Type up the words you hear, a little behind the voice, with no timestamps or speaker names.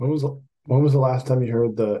When was the last time you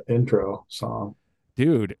heard the intro song?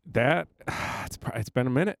 Dude, that it's been a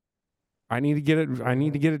minute. I need to get it. I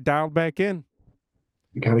need to Yeah. get it dialed back in.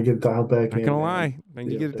 You gotta get dialed back Not in, gonna man. lie, I need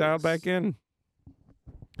The to get it dialed back updates. in.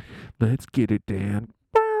 Let's get it, Dan.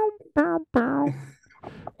 Bow, bow, bow.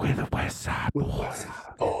 We're the West Side With the West Boys.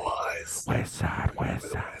 Side Boys. West Side, West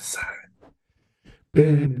With the Side. West Side.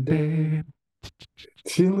 Ben Ben and Dan. Dan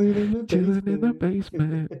Chilling in the chilling in the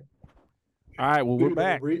basement. basement. All right, well we're Dude,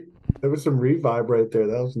 back. there was some revive right there.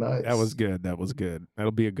 That was That was nice. good. That was good.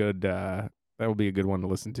 That'll be a good. That'll be a good one to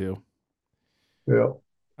listen to. Yeah.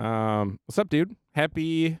 What's up, dude?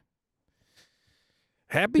 Happy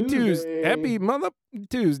Tuesday. Tuesday. Happy Mother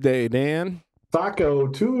Tuesday, Dan. Taco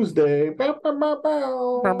Tuesday. Bow, bow, bow,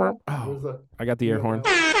 bow. Oh, Where's the I got the You air got horn. that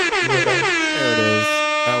one? You got that one? There it is.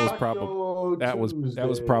 Taco That was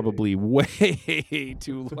Tuesday. probably way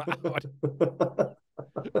too loud.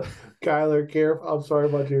 Kyler, careful. I'm sorry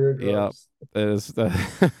about your Yep. eardrums. That is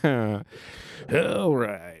the all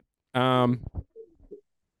right. Um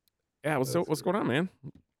yeah, That's what's good. going on, man?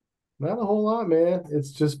 Not a whole lot, man.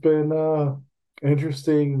 It's just been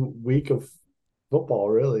interesting week of football,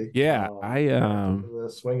 really. Yeah, I Back into the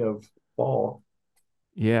swing of fall.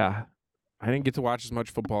 yeah. I didn't get to watch as much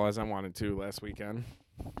football as I wanted to last weekend.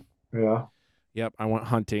 Yeah. Yep, I went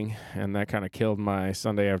hunting and that kind of killed my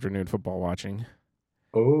Sunday afternoon football watching.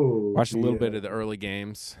 Oh, Watched a little bit of the early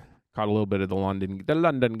games. Caught a little bit of the London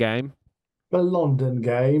game. the London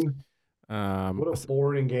game. Um What a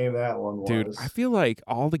boring game that one dude, I was. feel like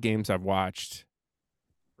all the games I've watched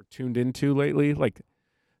or tuned into lately, like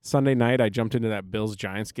Sunday night, I jumped into that Bills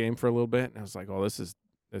Giants game for a little bit, and I was like, "Oh, this is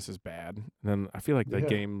bad." And then I feel like Yeah.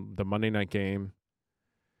 the Monday night game,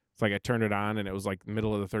 it's like I turned it on, and it was like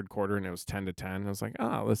middle of the third quarter, and it was 10-10. I was like,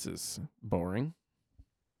 "Oh, this is boring."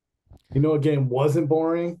 You know what game wasn't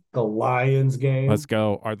boring? The Lions Let's game.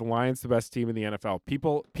 go. Are the Lions the best team in the NFL?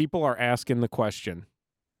 People are asking the question.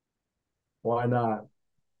 Why not?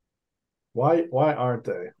 Why aren't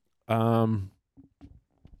they? Um,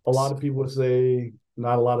 A lot of people say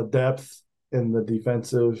not a lot of depth in the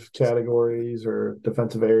defensive categories or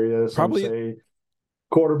defensive areas. Some probably say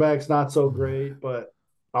quarterback's not so great, but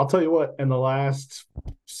I'll tell you what, in the last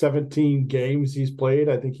 17 games he's played,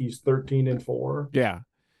 I think he's 13-4. yeah.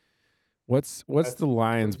 What's That's the a pretty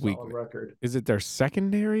Lions' solid weakness? record. Is it their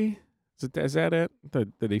secondary? Is that it? The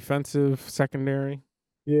defensive secondary?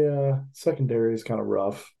 Yeah, secondary is kind of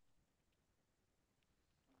rough.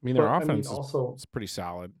 I mean, their But I mean, offense also is pretty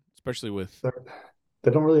solid, especially with they're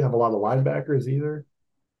they don't really have a lot of linebackers either.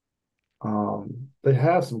 They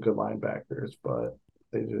have some good linebackers, but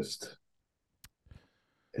they just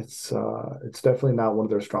it's definitely not one of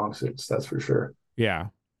their strong suits, that's for sure. yeah.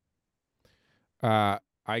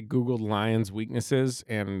 I googled Lions weaknesses,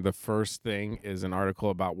 and the first thing is an article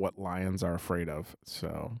about what lions are afraid of.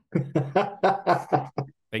 So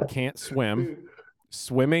they can't swim, Dude,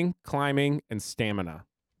 swimming, climbing, and stamina.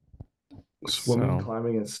 swimming, So,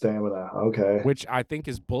 climbing, and stamina. Okay. which I think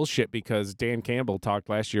is bullshit because Dan Campbell talked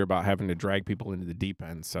last year about having to drag people into the deep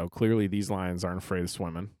end. So clearly, these lions aren't afraid of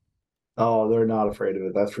swimming. Oh, they're not afraid of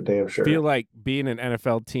it. That's for damn Feel sure. like being an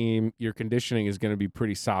NFL team, your conditioning is going to be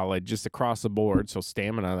pretty solid just across the board. So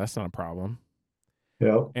stamina, that's not a problem.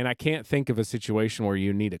 Yep. And I can't think of a situation where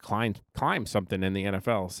you need to climb something in the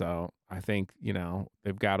NFL. So I think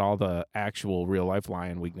they've got all the actual real life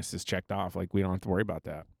lion weaknesses checked off. Like we don't have to worry about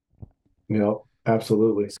that. Yep.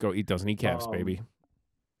 Absolutely. Let's go eat those kneecaps, Um, baby.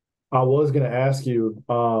 I was gonna ask you,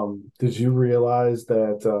 did you realize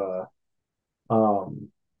that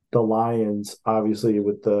the Lions, obviously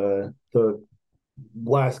with the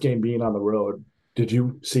last game being on the road, did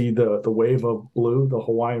you see the wave of blue, the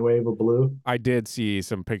Hawaiian wave of blue? I did see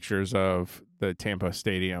some pictures of the Tampa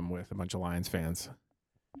Stadium with a bunch of Lions fans.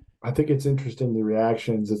 I think it's interesting the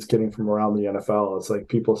reactions it's getting from around the NFL. It's like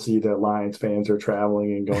people see that Lions fans are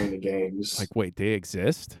traveling and going to games. Like, wait, they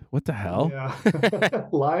exist? What the hell? Yeah.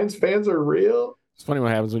 Lions fans are real. It's funny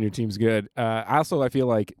what happens when your team's good. I feel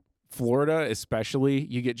like Florida, especially,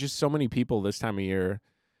 you get just so many people this time of year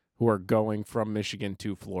who are going from Michigan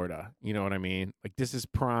to Florida. You know what I mean? Like this is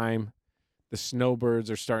prime. The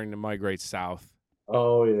snowbirds are starting to migrate south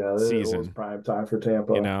Oh yeah, it was season. prime time for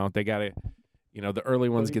Tampa. They got it. The early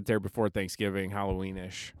But ones get there before Thanksgiving,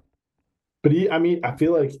 Halloween-ish. I mean, I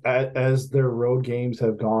feel like as their road games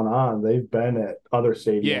have gone on, they've been at other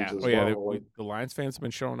stadiums Yeah. Oh as yeah. well. And The Lions fans have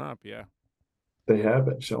been showing up. Yeah. they have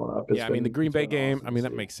been showing up. Yeah. I mean, the Green It's Bay been game. awesome I to mean,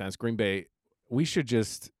 that see. makes sense. Green Bay. We should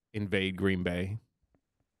just invade Green Bay.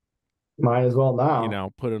 Might as well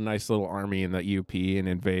now. Put a nice little army in the UP and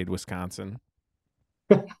invade Wisconsin.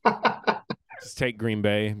 Just take Green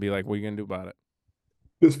Bay and be like, what are you gonna do about it?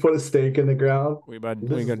 Just put a stake in the ground. What are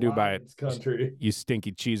This you is gonna do by it? Lions country. You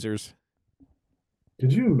stinky cheesers.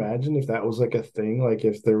 Could you imagine if that was like a thing? Like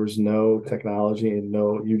if there was no technology and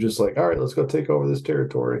no, you just like, all right, let's go take over this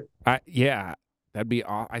territory. Yeah, that'd be.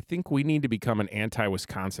 I think we need to become an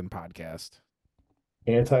anti-Wisconsin podcast.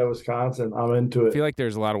 Anti-Wisconsin, I'm into I it. feel like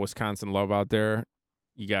there's a lot of Wisconsin love out there.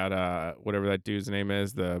 You got whatever that dude's name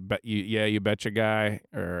is, you betcha guy,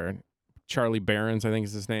 or Charlie Barons, I think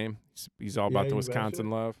is his name. He's all Yeah, about the you betcha. Wisconsin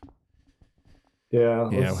love. Yeah,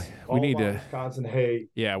 Yeah, let's we all need about to. Wisconsin hate.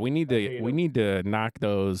 Yeah, I hate we them. need to knock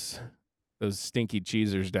those stinky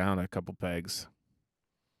cheesers down a couple pegs.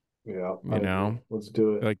 Yeah, I You agree. know, Let's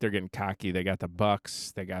do I it. feel like they're getting cocky. They got the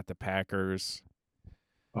Bucks, they got the Packers.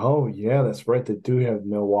 Oh yeah, that's right. They do have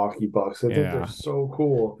Milwaukee Bucks. I think they're Yeah, so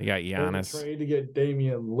cool. they got They had the Giannis. trade to get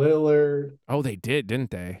Damian Lillard. Oh, they did,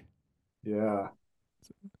 didn't they? Yeah,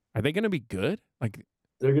 Are they going to be good? Like,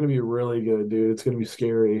 they're gonna be really good, dude. It's gonna be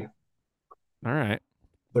scary. all right,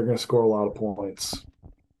 They're gonna score a lot of points.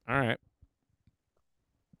 all right,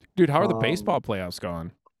 dude. How are the baseball Um, playoffs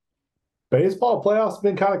going? Baseball playoffs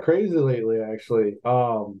been kind of crazy lately, actually.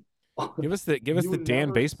 Give us You the would Dan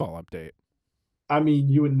never. baseball update. I mean,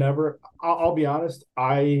 you would never. I'll be honest.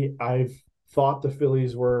 I've thought the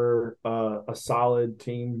Phillies were a solid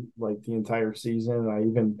team like the entire season. I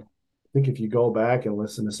even think if you go back and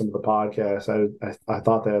listen to some of the podcasts, I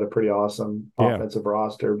thought they had a pretty awesome Yeah. offensive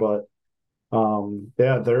roster. But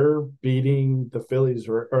yeah, they're beating the Phillies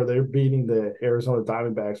or they're beating the Arizona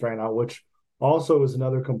Diamondbacks right now, which also is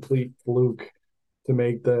another complete fluke to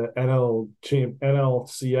make the NLCS.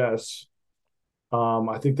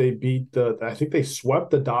 I think they beat I think they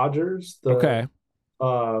swept the Dodgers. Okay.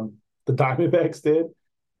 The Diamondbacks did,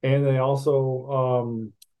 and they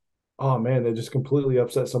also oh man, they just completely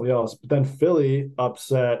upset somebody else. But then Philly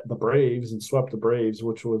upset the Braves and swept the Braves,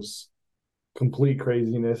 which was complete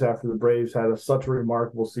craziness after the Braves had such a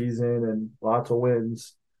remarkable season and lots of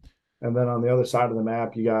wins. And then on the other side of the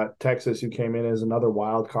map, you got Texas, who came in as another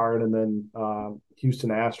wild card, and then Houston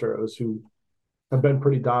Astros, who have been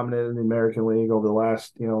pretty dominant in the American League over the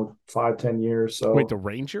last 5-10 years. Wait, So the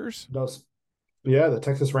Rangers? those, yeah, the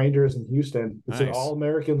Texas Rangers in Houston. It's an Nice, All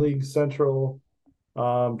American League Central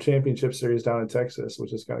championship series down in Texas,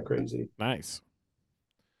 which is kind of crazy. nice.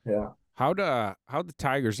 Yeah. How'd the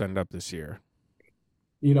Tigers end up this year?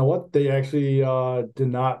 You know what? They actually did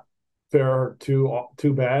not fare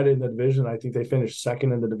too bad in the division. I think they finished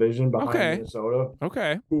second in the division behind Okay, Minnesota,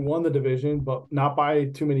 okay, who won the division, but not by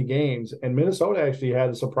too many games. And Minnesota actually had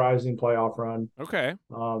a surprising playoff run. okay.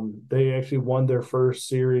 They actually won their first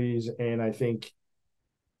series, and I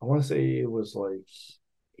want to say it was like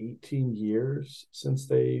 18 years since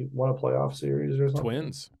they won a playoff series or something.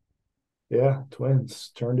 Twins. Yeah,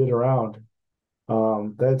 Twins turned it around.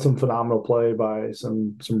 They had some phenomenal play by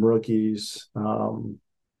some rookies.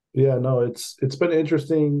 Yeah, no, it's been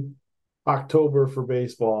interesting October for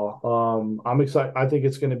baseball. I'm excited. I think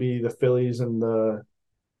it's going to be the Phillies and the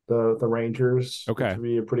Rangers, which Okay, would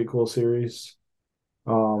be a pretty cool series.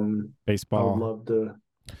 I would baseball. love to,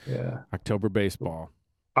 yeah, October baseball.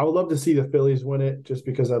 I would love to see the Phillies win it, just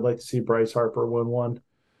because I'd like to see Bryce Harper win one.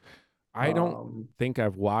 I don't Um, think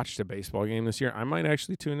I've watched a baseball game this year. I might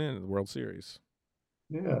actually tune in to the World Series.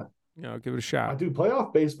 yeah, Give it a I shot. do.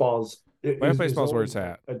 Playoff baseballs Playoff is baseball is where it's always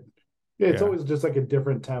at. yeah, it's Yeah, always just like a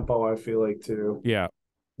different tempo. I feel like too. yeah.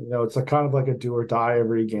 It's a kind of like a do or die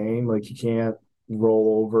every game. Like you can't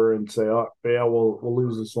roll over and say, "Oh, yeah, we'll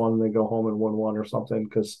lose this one," and then go home and win one or something.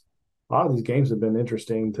 Because a lot of these games have been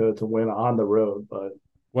interesting to win on the road. But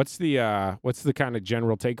What's the kind of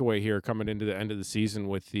general takeaway here coming into the end of the season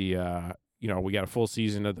with the we got a full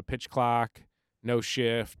season of the pitch clock, no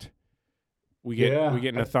shift. We yeah,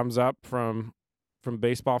 getting a thumbs up from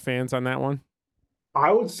baseball fans on that one.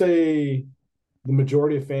 I would say the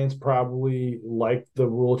majority of fans probably like the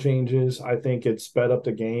rule changes. I think it sped up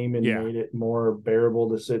the game and Yeah. made it more bearable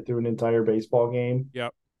to sit through an entire baseball game.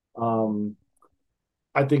 Yep. Um,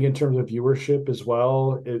 I think in terms of viewership as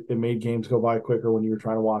well, it made games go by quicker when you were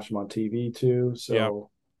trying to watch them on TV too. Yep. So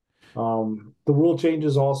the rule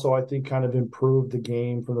changes also, I think, kind of improved the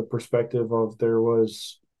game from the perspective of there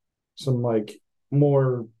was some like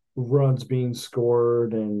more runs being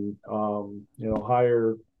scored and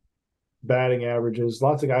higher batting averages.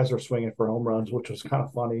 Lots of guys are swinging for home runs, which was kind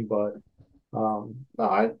of funny. But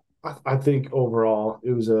no, I think overall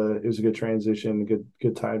it was a good transition,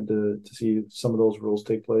 good time to see some of those rules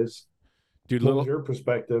take place. Dude, What was little your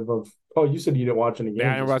perspective of? Oh, you said you didn't watch any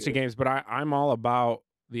yeah, I games never this watch the year. games, but I'm all about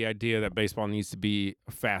the idea that baseball needs to be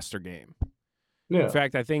a faster game. In Yeah,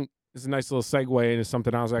 fact, I think this is a nice little segue into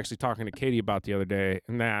something I was actually talking to Katie about the other day,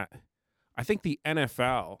 and that I think the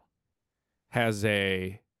NFL has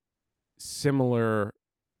a similar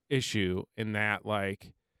issue in that,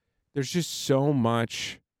 like, there's just so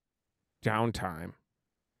much downtime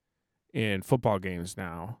in football games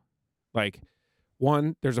now. Like,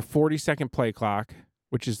 one, there's a 40-second play clock,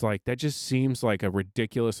 which is like, that just seems like a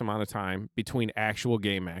ridiculous amount of time between actual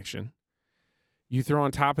game action. You throw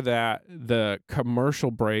on top of that the commercial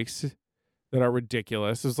breaks that are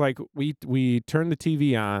ridiculous. It's like we turned the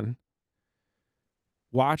TV on,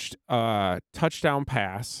 watched a touchdown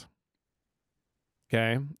pass,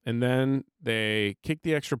 okay, and then they kick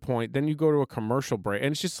the extra point. Then you go to a commercial break,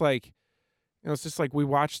 and it's just like, it's just like we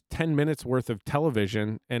watched 10 minutes worth of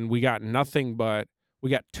television, and we got nothing but we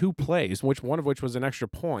got 2 plays, one of which was an extra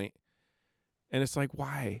point, and it's like,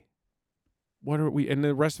 why? What are we? And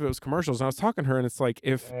the rest of it was commercials. And I was talking to her, and it's like,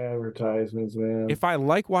 Advertisements, man. if I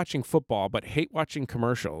like watching football but hate watching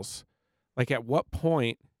commercials, like, at what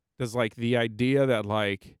point does, like, the idea that,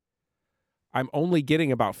 like, I'm only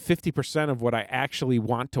getting about 50% of what I actually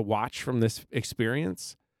want to watch from this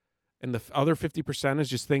experience, and the other 50% is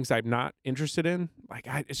just things I'm not interested in? Like,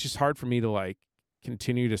 it's just hard for me to, like,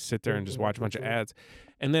 continue to sit there and just watch a bunch of ads.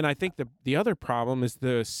 And then I think the other problem is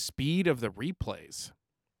the speed of the replays.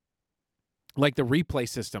 Like the replay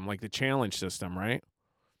system, like the challenge system, right?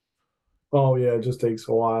 Oh yeah, it just takes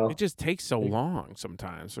a It while. just takes so long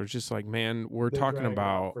sometimes. Or it's just like, man, we're They talking drag out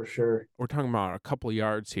about for sure. a couple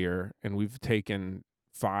yards here, and we've taken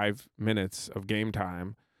 5 minutes of game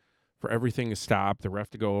time for everything to stop, the ref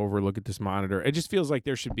to go over, look at this monitor. It just feels like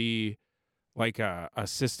there should be like a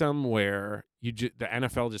system where the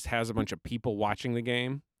NFL just has a bunch of people watching the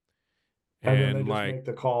game, And then they and, just like, make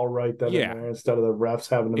the call right then and yeah, there instead of the refs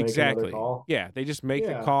having to make another exactly. call. Yeah, they just make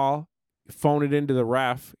the Yeah. call, phone it into the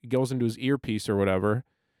ref, it goes into his earpiece or whatever. And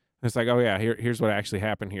it's like, oh yeah, here's what actually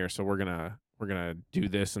happened here. So we're gonna do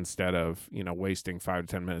this instead of, wasting 5 to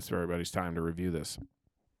 10 minutes of everybody's time to review this.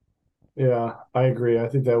 Yeah, I agree. I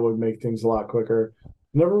think that would make things a lot quicker.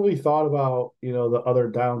 Never really thought about, the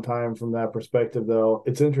other downtime from that perspective though.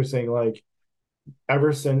 It's interesting, like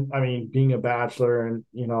ever since, I mean, being a bachelor and,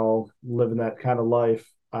 living that kind of life,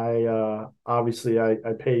 I obviously I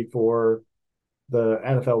pay for the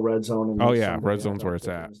NFL Red Zone and Oh like yeah, Sunday red zone's where NFL it's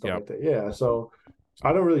ticket at. and stuff Yep. like that. Yeah, so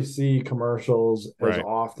I don't really see commercials as Right.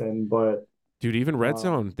 often, but Dude, even Red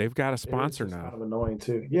Zone, they've got a it is sponsor just kind now. of annoying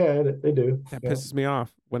too. Yeah, they do. That Yeah, pisses me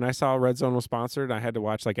off. When I saw Red Zone was sponsored, I had to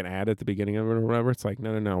watch like an ad at the beginning of it or whatever. It's like,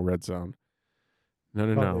 no, Red Zone.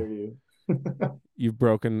 No, how dare no. you? You've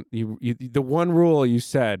broken the one rule you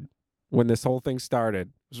said when this whole thing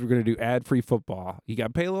started was we're going to do ad-free football. You got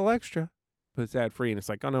to pay a little extra, but it's ad-free. And it's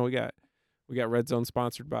like, oh no, we got Red Zone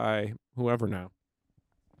sponsored by whoever now.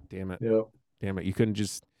 Damn it. Yep. Damn it. You couldn't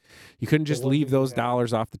just One leave thing you those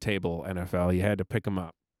dollars off the table, NFL. You had to pick them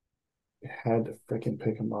up. had to freaking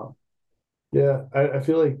pick them up. Yeah, I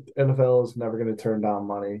feel like NFL is never going to turn down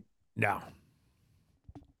money. No.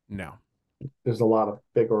 No. There's a lot of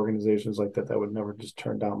big organizations like that that would never just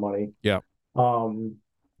turn down money. Yeah. Um,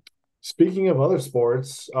 Speaking of other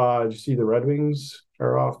sports, did you see the Red Wings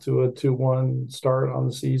are off to a 2-1 start on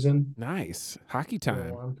the season? Nice. Hockey They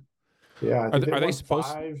time. won. Yeah, I Are think they, they are they won supposed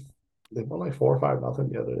five. They won like 4 or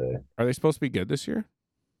 5-0 the other day. are they supposed to be good this year?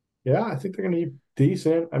 Yeah, I think they're going to be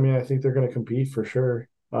decent. I mean, I think they're going to compete for sure.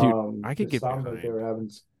 Dude, I could It get sounded like they behind. were having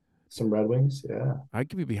some Red Wings. Yeah, I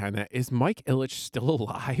could be behind that. Is Mike Ilitch still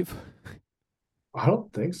alive? I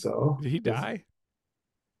don't think so. Did he die?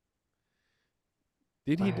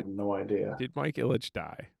 I have no idea. Did Mike Ilitch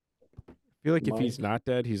die? I feel like if he's Mike not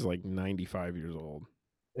dead, he's like 95 years old.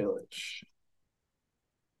 Ilitch.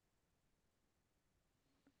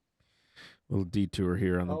 Little detour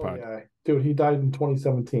here on the Oh pod. yeah, dude, he died in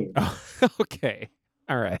 2017. Oh, okay.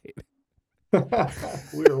 All right.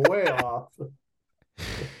 We were way off.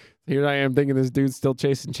 Here I am thinking this dude's still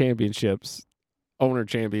chasing championships, owner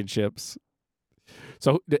championships.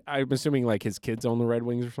 So I'm assuming like his kids own the Red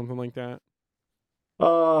Wings or something like that.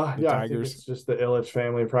 The Yeah, I think Tigers. it's just the Illich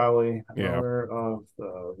family, probably Yeah. owner of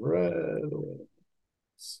the Red Wings.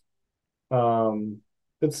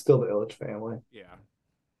 It's still the Illich family. Yeah.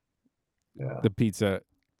 Yeah, The pizza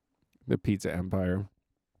empire.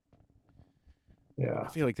 yeah. I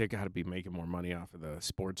feel like they got to be making more money off of the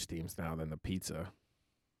sports teams now than the pizza,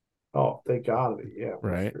 Oh, they gotta be. Yeah, for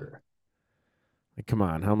right? sure. Like, come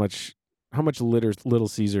on, how much Little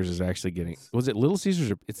Caesars is actually getting? Was it Little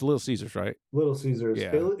Caesars or it's Little Caesars, right? Little Caesars.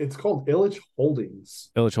 Yeah. It's called Illich Holdings.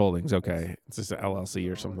 Illich Holdings, okay. It's just an LLC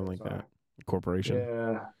or That's something what like it's that. Corporation.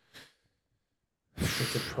 Yeah,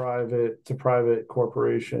 it's a private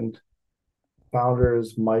corporation. Founder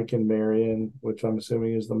is Mike and Marion, which I'm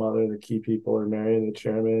assuming is the mother. The key people are Marion, the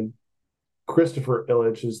chairman, Christopher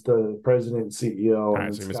Illich is the president and CEO, All and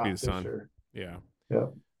right, then so he must be the Scott son. Fisher. Yeah. Yeah,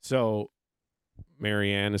 So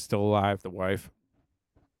Marianne is still alive, the wife.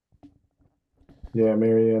 yeah,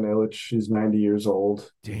 Marianne Illich. She's 90 years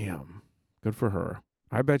old. Damn. Good for her.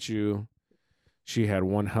 I bet you she had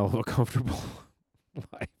one hell of a comfortable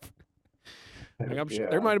life. Like I'm sure Yeah,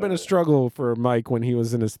 there I might have been a bet. struggle for Mike when he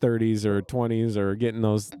was in his 30s or 20s or getting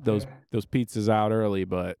those pizzas out early,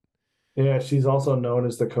 but Yeah, she's also known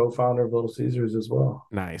as the co-founder of Little Caesars as well.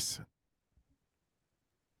 nice.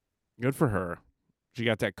 Good for her. She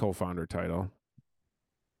got that co-founder title.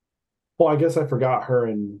 Well, I guess I forgot her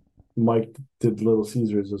and Mike did Little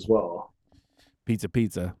Caesars as well. Pizza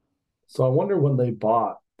pizza. So I wonder when they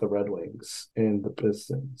bought the Red Wings and the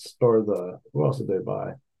Pistons, or the who else did they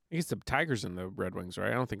buy? I guess the Tigers and the Red Wings,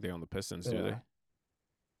 right? I don't think they own the Pistons, do they? Yeah,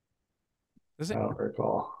 Does I it? don't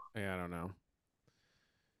recall. Yeah, I don't know.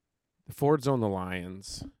 The Fords own the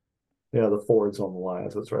Lions. Yeah, the Fords on the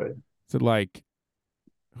Lions. That's right. Is it like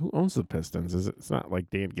who owns the Pistons? Is it? It's not like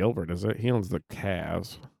Dan Gilbert, is it? He owns the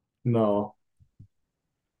Cavs. No.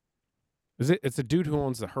 Is it? It's a dude who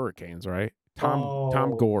owns the Hurricanes, right? Tom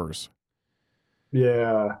Oh, Gores,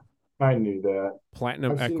 yeah. I knew that.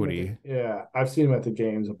 Platinum I've seen him at the Equity. yeah, I've seen him at the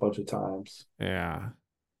games a bunch of times. Yeah,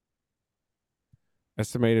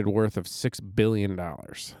 estimated worth of $6 billion.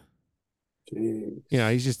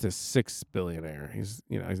 Jeez. He's just a six billionaire. He's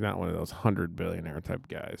not one of those 100 billionaire type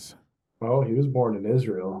guys. Oh, he was born in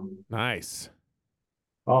Israel. Nice.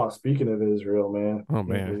 Oh, speaking of Israel, man, Oh can't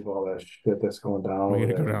man, believe all that shit that's going down we over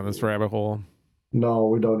gonna go there. down this rabbit hole. No,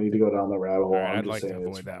 we don't need to go down the rabbit All hole. right, I'm I'd just like to saying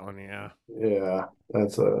avoid that one. Yeah, yeah,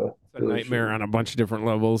 that's a it's a really nightmare shitty on a bunch of different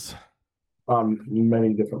levels. on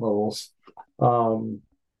many different levels. Um,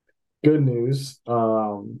 Good news.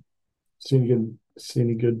 See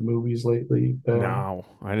any good movies lately, Ben? No,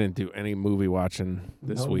 I didn't do any movie watching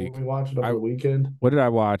this No week. movie watching over I the weekend. What did I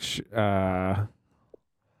watch?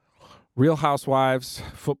 Real Housewives,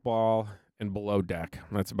 football, and Below Deck.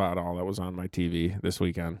 That's about all that was on my TV this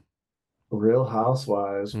weekend. Real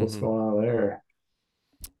Housewives. What's Mm-hmm. going on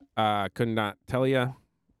there? Could not tell you.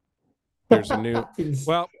 There's a new.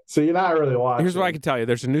 Well, So you're not really here's what I watching. can tell you.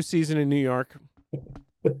 There's a new season in New York.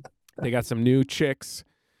 They got some new chicks.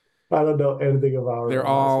 I don't know anything about They're Real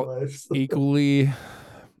all Housewives. equally.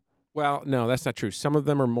 Well, no, that's not true. Some of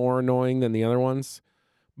them are more annoying than the other ones,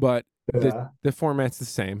 but Yeah, the format's the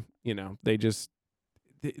same. They just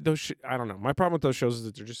those. I don't know. My problem with those shows is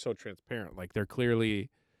that they're just so transparent. Like they're clearly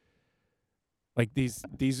like these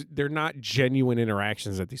they're not genuine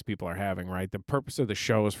interactions that these people are having, right? The purpose of the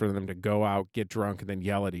show is for them to go out, get drunk, and then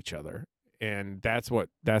yell at each other, and that's what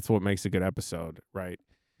makes a good episode, right?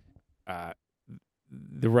 uh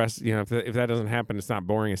the rest, if that doesn't happen, it's not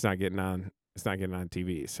boring, it's not getting on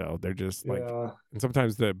TV. So they're just like, yeah, and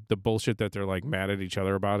sometimes the bullshit that they're like mad at each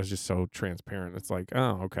other about is just so transparent. It's like,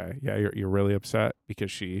 oh, okay, yeah, you're really upset because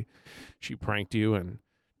she pranked you and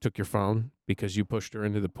took your phone because you pushed her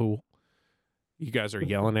into the pool. You guys are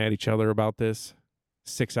yelling at each other about this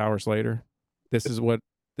 6 hours later. This is what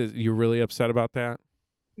you're really upset about that.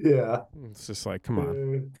 yeah. It's just like, come on,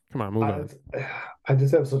 Dude, move I on. I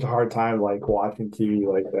just have such a hard time like watching TV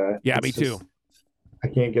like that. Yeah, me It's too. just I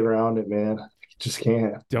can't get around it, man. I just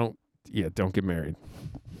can't. Don't don't get married.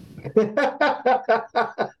 Then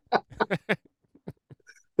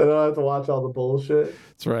I don't have to watch all the bullshit.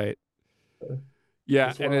 That's right. Yeah,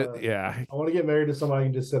 Just and wanna yeah, I want to get married to somebody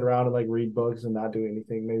and just sit around and like read books and not do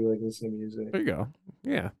anything. Maybe like listen to music. there you go.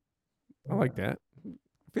 Yeah, I like Yeah. that.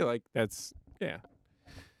 I feel like yeah, it's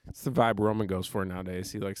the vibe Roman goes for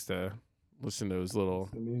nowadays. He likes to listen to his little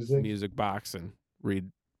The music. music box and read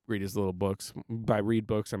his little books. By read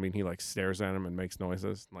books, I mean he like stares at them and makes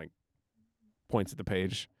noises, like points at the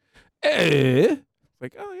page.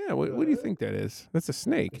 Like, oh yeah, what do you think that is? That's a It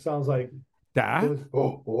snake. sounds like Da?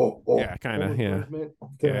 Yeah, kind home of. Yeah, improvement.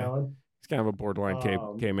 Tim yeah. Allen. It's kind of a borderline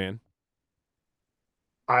Um, K-man.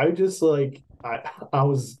 I just like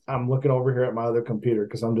I'm looking over here at my other computer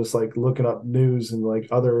because I'm just like looking up news and like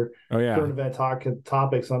other Oh yeah. current event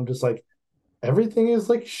topics. I'm just like everything is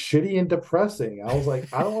like shitty and depressing. I was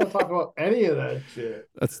like, I don't want to talk about any of that shit.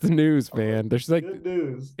 That's the news, I was like, man. There's like, good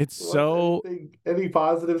news. it's What so, any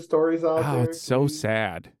positive stories out oh, there? it's so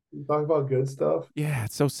sad. We talk about good stuff? Yeah,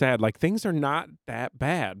 it's so sad. Like things are not that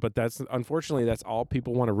bad, but unfortunately that's all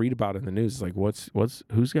people want to read about in the news. It's like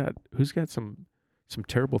who's got some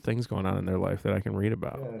terrible things going on in their life that I can read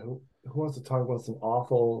about. Yeah, who wants to talk about some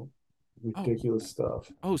awful, Oh, ridiculous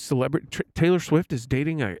stuff? celebrity Taylor Swift is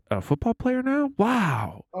dating a football player now?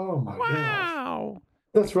 Wow. Oh my gosh. Wow.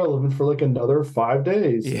 That's relevant for like another 5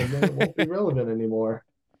 days, Yeah. and then it won't be relevant anymore.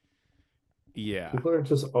 Yeah. People are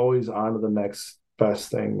just always on to the next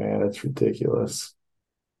best thing, man. It's ridiculous.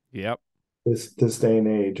 Yep. This day and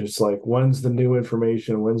age, it's like when's the new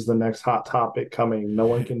information? When's the next hot topic coming? No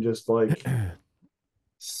one can just like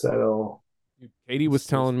settle. Katie was It's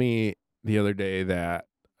telling me the other day that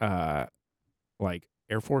uh like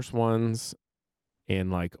Air Force Ones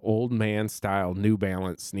and like old man style New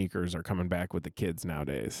Balance sneakers are coming back with the kids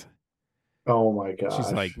nowadays. oh my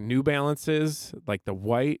She's like gosh. New Balances, like the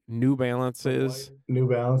white New The white Balances New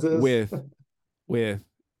Balances. with with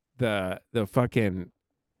the fucking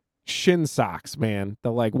shin socks, man.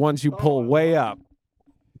 The like ones you Oh, pull I way love. up.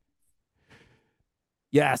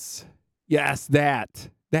 Yes. Yes, that.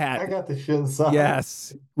 That. I got the shin socks.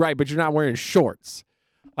 Yes. Right, but you're not wearing shorts.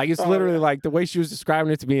 Like it's Oh literally yeah. like the way she was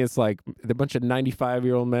describing it to me. It's like the bunch of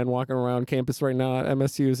 95-year-old men walking around campus right now at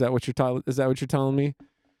MSU. Is that what is that what you're telling me?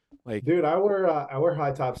 Like, Dude, I wear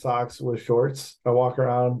high top socks with shorts. I walk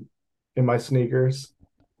around in my sneakers.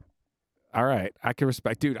 all right, I can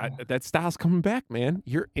respect, dude. That style's coming back, man.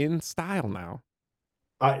 You're in style now.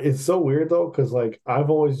 It's so weird though, because like I've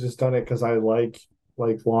always just done it because I like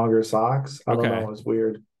longer socks. I don't Okay. know, it's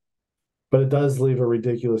weird. But it does leave a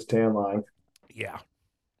ridiculous tan line. Yeah.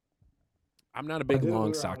 I'm not a I big did it when long we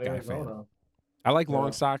were out sock in guy fan. Arizona. I like long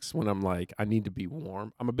Yeah, socks when I'm like, I need to be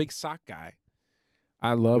warm. I'm a big sock guy.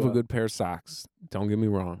 I love a yeah, good pair of socks. Don't get me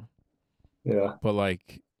wrong. yeah, But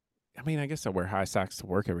like, I mean, I guess I wear high socks to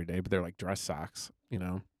work every day, but they're like dress socks, you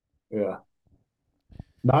know? yeah.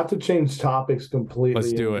 Not to change topics Let's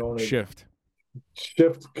completely do and it. going to Shift.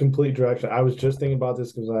 shift complete direction. I was just thinking about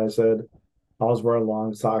this because I said I was wearing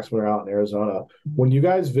long socks when we were out in Arizona. When you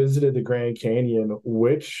guys visited the Grand Canyon,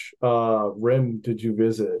 which rim did you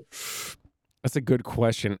visit? That's a good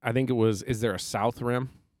question. I think it was, is there a south rim?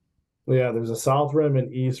 Yeah, there's a south rim,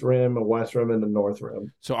 an east rim, a west rim, and a north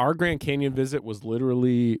rim. So our Grand Canyon visit was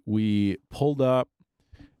literally, we pulled up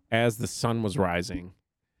as the sun was rising,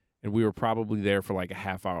 and we were probably there for like a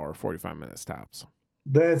half hour, 45 minutes tops.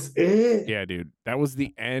 That's it. Yeah, dude. That was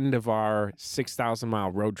the end of our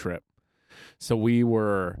 6,000-mile road trip. So we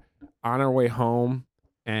were on our way home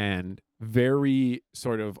and very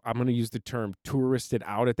sort of, I'm going to use the term touristed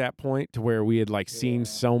out at that point, to where we had like seen Yeah.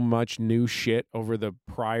 so much new shit over the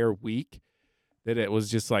prior week that it was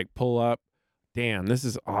just like pull up. Damn, this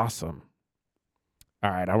is awesome.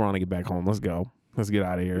 All right, I want to get back home. Let's go. Let's get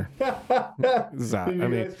out of here. This is So out. I you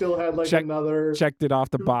mean, guys still had like check another checked it off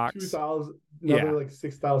the two box. thousand, another Yeah. like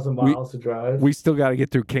 6,000 We miles to drive. we still got to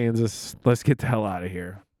get through Kansas. Let's get the hell out of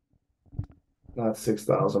here. Not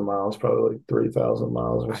 6,000 miles, probably like 3,000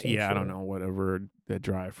 miles or some Yeah, I shit. don't know whatever the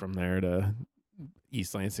drive from there to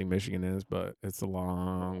East Lansing, Michigan is, but it's a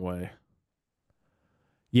long way.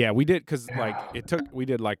 Yeah, we did, because like we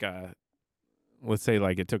did like a, let's say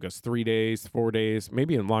like it took us 3 days, 4 days,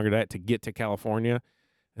 maybe even longer than that to get to California,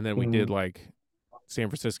 and then we did Mhm. like San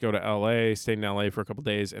Francisco to L.A., stayed in L.A. for a couple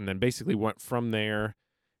days, and then basically went from there,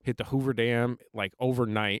 hit the Hoover Dam like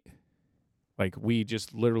overnight. Like we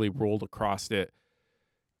just literally rolled across it,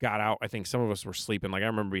 got out. I think some of us were sleeping. Like I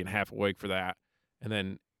remember being half awake for that, and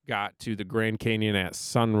then got to the Grand Canyon at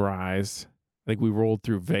sunrise. I think we rolled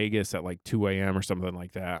through Vegas at like 2 a.m. or something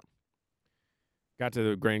like that. Got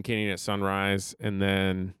to the Grand Canyon at sunrise, and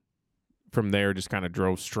then from there just kind of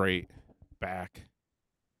drove straight back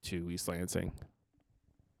to East Lansing.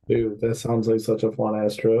 Dude, that sounds like such a fun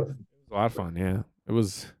ass trip. It was a lot of fun. Yeah, it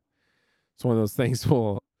was. It's one of those things.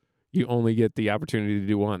 Well, you only get the opportunity to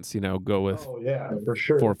do once. You know, go with Oh yeah, for 4 or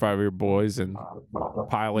sure. 5 of your boys and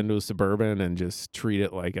pile into a Suburban and just treat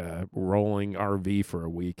it like a rolling RV for a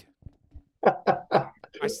week. I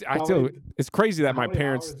How still, many it's crazy that how my many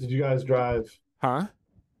hours parents, did you guys drive? huh?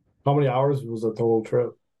 How many hours was the total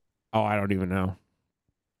trip? Oh, I don't even know.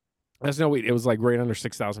 That's no wait. It was like right under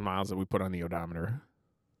 6,000 miles that we put on the odometer.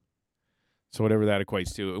 So whatever that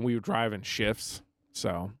equates to, and we would drive in shifts,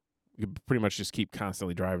 so we could pretty much just keep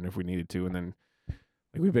constantly driving if we needed to, and then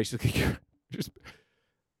like we basically just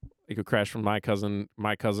we could crash from my cousin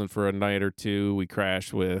for a night or two. We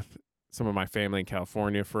crashed with some of my family in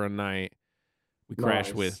California for a night. We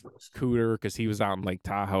crashed with Nice. Cooter because he was out in Lake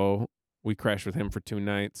Tahoe. We crashed with him for 2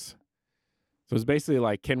 nights. So it's basically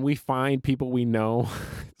like, can we find people we know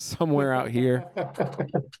somewhere out here,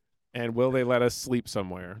 and will they let us sleep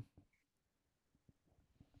somewhere?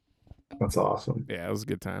 That's awesome. Yeah, it was a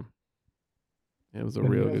good time. It was a And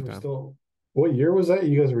you real guys good were time. still, what year was that?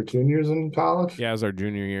 You guys were juniors in college? Yeah, it was our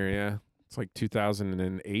junior year. Yeah, it's like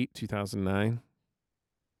 2008, 2009.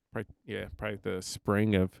 Probably, yeah, probably the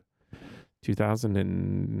spring of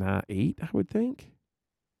 2008, I would think.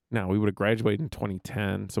 No, we would have graduated in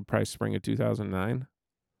 2010, so probably spring of 2009.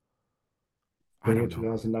 I I think don't in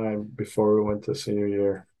know. 2009 before we went to senior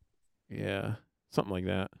year. Yeah, something like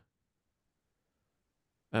that.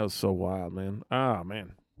 That was so wild, man. Oh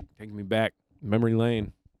man, taking me back memory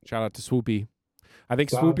lane. Shout out to Swoopy.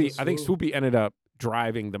 Shout out to I think Swoop. Swoopy ended up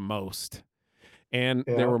driving the most. And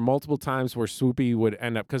there Yeah. were multiple times where Swoopy would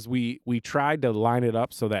end up because we tried to line it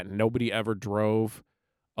up so that nobody ever drove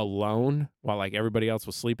alone while like everybody else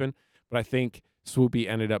was sleeping. But I think Swoopy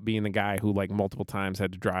ended up being the guy who like multiple times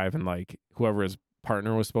had to drive, and like whoever his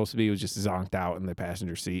partner was supposed to be was just zonked out in the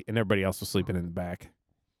passenger seat and everybody else was sleeping in the back.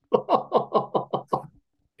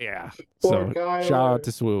 Yeah. Poor So shout out Kyler.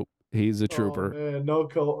 to Swoop. He's a Oh trooper. man, no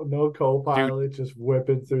Dude, co-pilot, just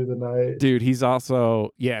whipping through the night. he's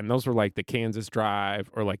also and those were like the Kansas drive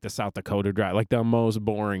or like the South Dakota drive, like the most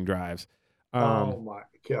boring drives. Oh Um, my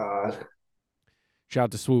God. Shout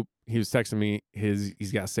out to Swoop. He was texting me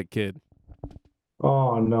he's got a sick kid.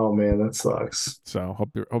 Oh no, man, that sucks. So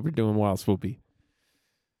hope you're doing well, Swoopy.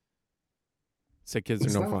 Sick kids are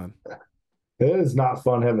It's no not. fun. It is not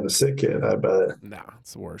fun having a sick kid. I bet Nah,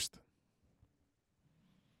 it's the worst.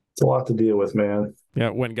 it's a lot to deal with, man. Yeah,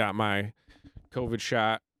 went and got my COVID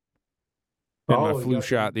shot and my Oh, you flu got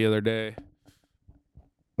shot your the other day.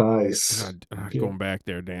 nice. I'm not Get, going back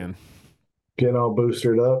there, Dan. getting all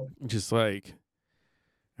boosted up. Just like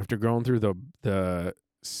after going through the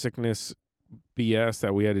sickness BS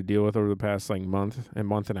that we had to deal with over the past like month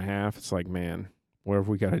and a half, it's like, man, what have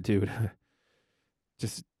we got to do to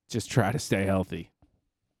just try to stay healthy?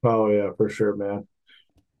 Oh yeah, for sure, man.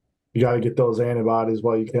 You got to get those antibodies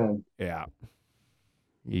while you can. Yeah.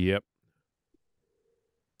 Yep.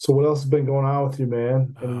 So what else has been going on with you,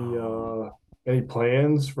 man? Um, Any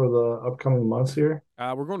plans for the upcoming months here?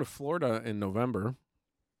 we're going to Florida in November.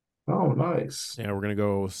 Oh, nice. Yeah, we're gonna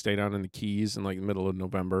go stay down in the Keys in like the middle of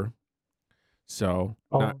November. So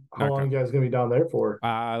How not long gonna you guys gonna be down there for?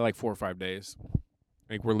 like 4 or 5 days. Nice,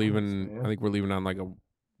 I man. think we're leaving on like a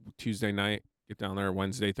Tuesday night. Get down there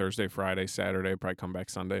Wednesday, Thursday, Friday, Saturday. Probably come back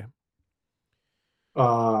Sunday.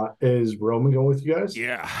 Is Roman going with you guys?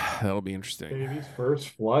 Yeah, that'll be interesting. Baby's first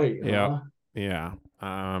flight, Yep. huh? Yeah.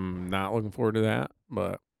 Not looking forward to that,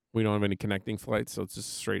 but we don't have any connecting flights, so it's just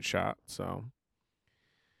a straight shot. So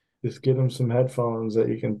Just get him some headphones that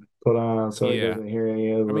you can put on so he yeah. doesn't hear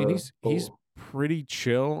any of I mean, the he's bull. pretty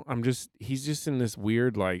chill. He's just in this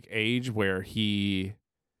weird like age where he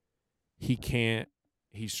can't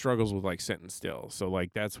he struggles with like sitting still. So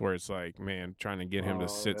like that's where it's like, man, trying to get him to Oh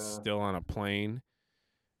sit yeah. still on a plane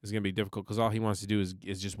is gonna be difficult because all he wants to do is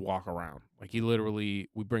just walk around. Like he literally,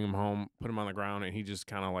 we bring him home, put him on the ground, and he just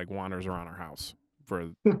kind of like wanders around our house for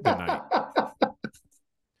the night.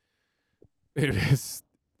 It is,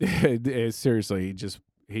 it is seriously,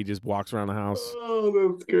 he just walks around the house, Oh,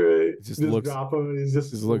 that's great. just Just looks drop him and he's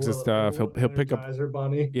just looks at a stuff. little He'll pick up energizer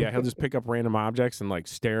bunny. he'll just pick up random objects and like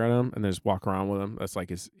stare at them and then just walk around with them. That's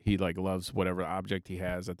like he like loves whatever object he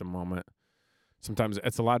has at the moment. Sometimes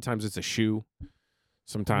it's a lot of times it's a shoe. You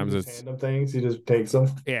Sometimes just it's hand him things, he just takes them.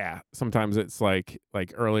 yeah. Sometimes it's like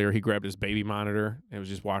earlier he grabbed his baby monitor and was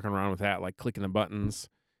just walking around with that, like clicking the buttons,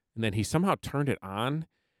 and then he somehow turned it on,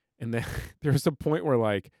 and then there was a point where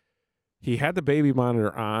like he had the baby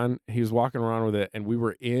monitor on, he was walking around with it, and we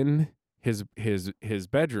were in his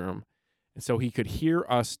bedroom, and so he could hear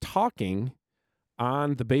us talking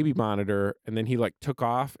on the baby monitor, and then he like took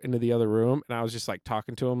off into the other room, and I was just like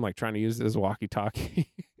talking to him, like trying to use it as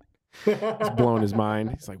walkie-talkie. It's blowing his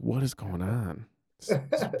mind. He's like, "What is going on? This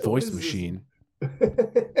What voice is this? machine.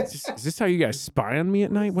 Is this how you guys spy on me at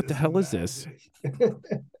What night? is What the this hell is this?" magic?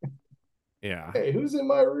 Yeah, Hey, who's in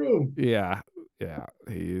my room? yeah, yeah.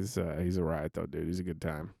 He's a riot though, dude. He's a good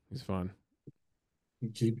time. He's fun.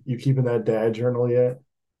 You keeping that dad journal yet?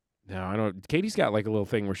 No, I don't. Katie's got like a little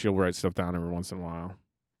thing where she'll write stuff down every once in a while.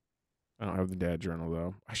 I don't have the dad journal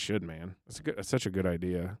though. I should, man. That's such a good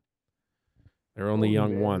idea. They're only Totally, young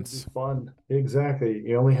man. It'd be once. fun. Exactly.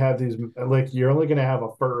 You only have these like you're only gonna have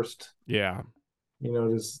a first. Yeah.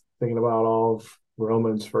 Just thinking about all of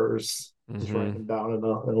Roman's first. Just writing Mm-hmm. them down in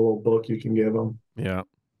a little book you can give them. Yeah.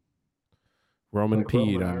 Roman Like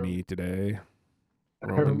peed Roman, on me today. I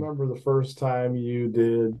Roman. remember the first time you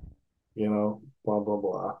did, blah blah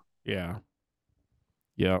blah. Yeah.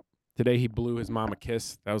 Yep. Today he blew his mom a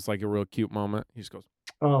kiss. That was like a real cute moment. He just goes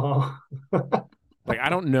Oh, like I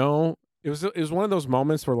don't know. It was one of those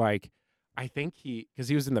moments where like I think because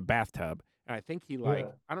he was in the bathtub and I think he like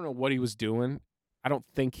yeah. I don't know what he was doing. I don't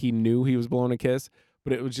think he knew he was blowing a kiss,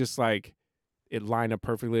 but it was just like it lined up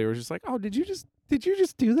perfectly. It was just like, oh, did you just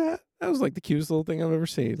do that? That was like the cutest little thing I've ever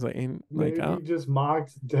seen. It's like Maybe oh he just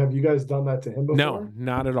mocked. Have you guys done that to him no, before?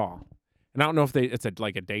 not at all. And I don't know if it's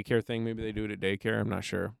like a daycare thing. Maybe they do it at daycare. I'm not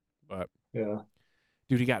sure, but Yeah.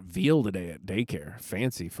 Dude, he got veal today at daycare.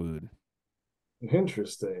 Fancy food.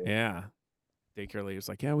 Interesting. Yeah. Daycare lady was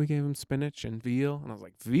like, yeah, we gave him spinach and veal. And I was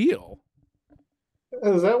like, veal?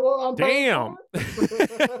 Is that what I'm paying Damn. for? Is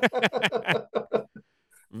that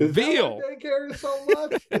why Veal. daycare is so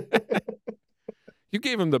much? You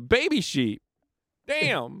gave him the baby sheep.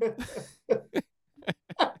 Damn.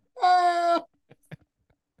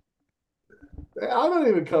 I don't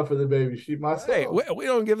even cut for the baby sheep myself. Hey, we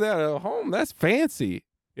don't give that at home. That's fancy.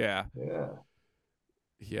 Yeah. Yeah.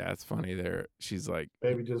 Yeah, it's funny there. She's like,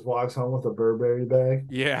 Baby just walks home with a Burberry bag.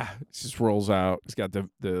 yeah, she just rolls out. He's got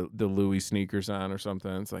the Louis sneakers on or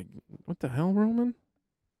something. It's like, what the hell, Roman?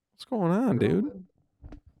 What's going on, dude?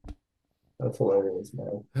 That's hilarious,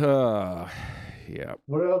 man. Yeah.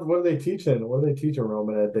 What else, what are they teaching? What are they teaching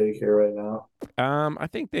Roman at daycare right now? I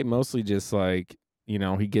think they mostly just like,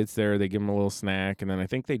 he gets there, they give him a little snack, and then I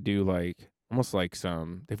think they do like almost like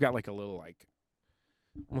they've got like a little like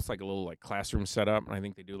almost like a little like classroom setup, and I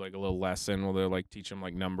think they do like a little lesson where they like teach them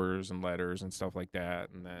like numbers and letters and stuff like that,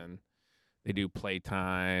 and then they do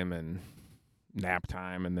playtime and nap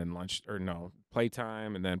time, and then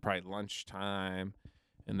playtime, and then probably lunchtime,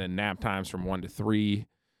 and then nap times from 1 to 3.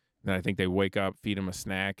 Then I think they wake up, feed them a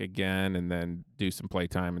snack again, and then do some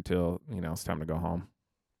playtime until it's time to go home.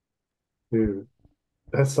 Dude,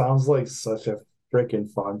 that sounds like such a freaking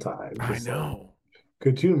fun time. I know.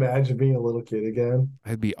 Could you imagine being a little kid again?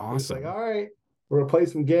 That'd be It's awesome. like, all right, we're gonna play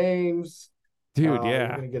some games. Dude, You're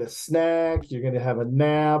yeah. gonna get a snack. You're gonna have a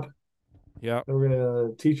nap. Yep. And we're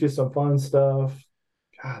gonna teach you some fun stuff.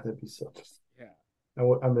 God, that'd be Yeah.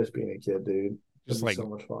 I miss being a kid, dude. Just That'd be like so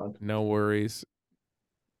much fun. no worries.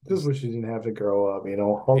 Just wish you didn't have to grow up,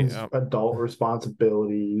 all these Yep. adult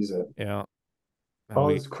responsibilities and Yeah. all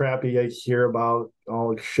this crap you hear about,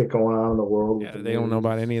 all the shit going on in the world. Yeah, they don't know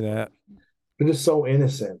about any of that. They're just so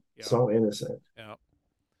innocent. Yep. So innocent. Yeah.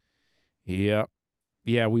 Yep.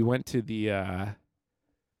 Yeah, we went to the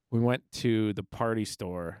party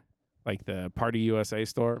store, like the Party USA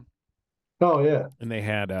store. Oh yeah. And they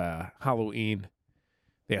had Halloween.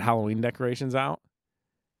 They had Halloween decorations out.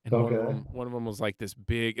 And one of them was like this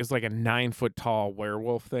big, it was like a 9-foot tall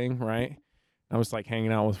werewolf thing, right? I was like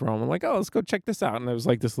hanging out with Roman, like, oh, let's go check this out. And there was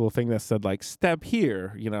like this little thing that said like step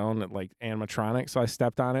here, and it like animatronic. So I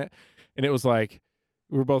stepped on it, and it was like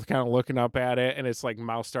we were both kind of looking up at it, and its like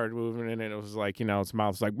mouth started moving, and it was like, its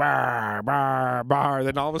mouth was like bar, bar, bar.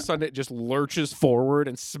 Then all of a sudden it just lurches forward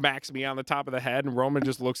and smacks me on the top of the head, and Roman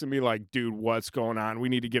just looks at me like, dude, what's going on? We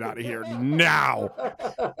need to get out of here now.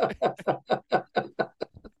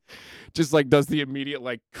 Just like does the immediate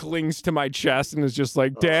like clings to my chest and is just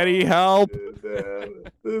like, Daddy, help.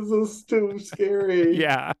 Dude, this is too scary.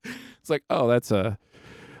 Yeah. It's like, oh, that's a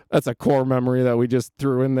core memory that we just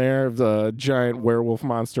threw in there of the giant werewolf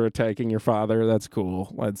monster attacking your father. That's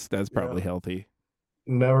cool. That's probably healthy.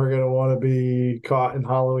 Never gonna want to be caught in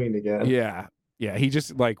Halloween again. Yeah. Yeah. He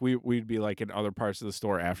just like we'd be like in other parts of the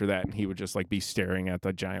store after that, and he would just like be staring at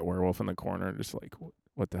the giant werewolf in the corner, just like,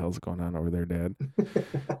 what the hell's going on over there, Dad?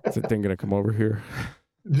 Is that thing gonna come over here?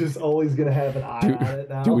 Just always gonna have an eye on it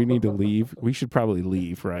now. Do we need to leave? We should probably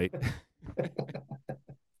leave, right?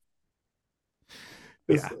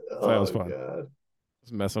 Yeah, so that was fun. God. I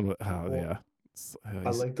was messing with. Yeah. I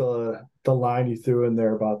like the line you threw in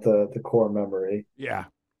there about the core memory. Yeah,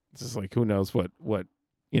 it's just like who knows what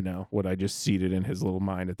I just seeded in his little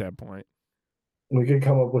mind at that point. We could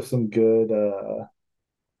come up with some good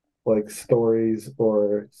like stories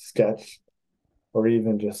or sketch or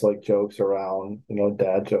even just like jokes around,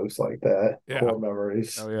 dad jokes like that. Yeah. Core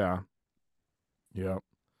memories. Oh yeah. Yeah.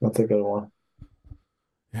 That's a good one.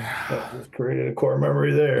 Yeah. Just created a core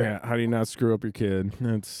memory there. Yeah. How do you not screw up your kid?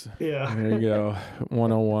 There you go.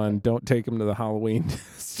 101. Don't take them to the Halloween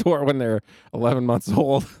store when they're 11 months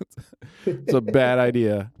old. It's a bad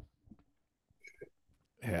idea.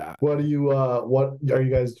 Yeah. What are you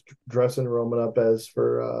guys dressing Roman up as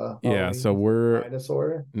for Halloween? Yeah, so we're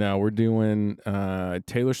dinosaur? No, we're doing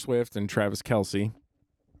Taylor Swift and Travis Kelce.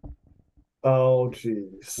 Oh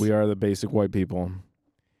jeez. We are the basic white people.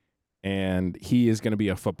 And he is going to be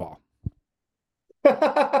a football. It's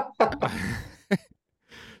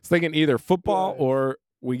thinking either football or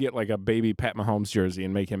we get like a baby Pat Mahomes jersey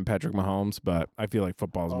and make him Patrick Mahomes, but I feel like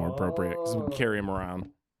football is more appropriate because we can carry him around.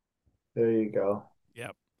 There you go.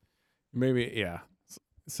 Yep. Maybe, yeah.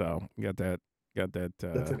 So got that.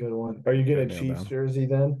 That's a good one. Are you getting a Chiefs jersey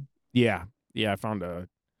then? Yeah. I found a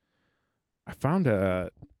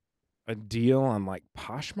deal on like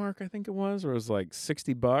Poshmark, I think it was, where it was like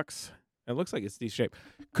 $60. It looks like it's decent shape.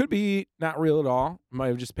 Could be not real at all. Might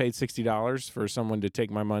have just paid $60 for someone to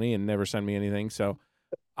take my money and never send me anything. So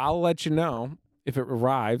I'll let you know if it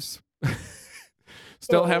arrives.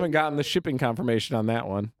 Still Oh, haven't gotten the shipping confirmation on that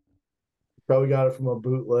one. probably got it from a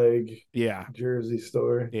bootleg Yeah. jersey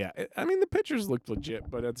store. Yeah. I mean, the pictures looked legit,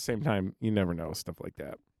 but at the same time, you never know stuff like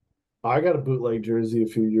that. I got a bootleg jersey a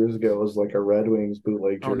few years ago. It was like a Red Wings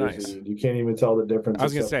bootleg Oh, nice. jersey. You can't even tell the difference I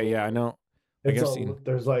was going to except say, for yeah, I like know. Like I've seen.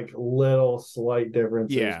 there's like little slight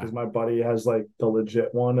differences Yeah. because my buddy has like the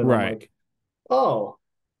legit one, and I'm Right. like, oh,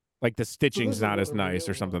 Like the so this stitching's is not what as a nice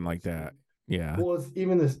real or something one like looks that. like. Yeah. Well, it's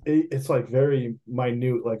even this. It's like very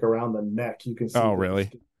minute, like around the neck. You can see Oh, that really?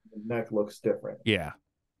 the neck looks different, Yeah.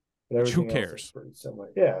 but Which who everything else looks cares? pretty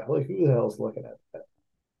similar. Yeah, like who the hell is looking at that?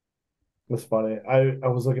 It's funny. I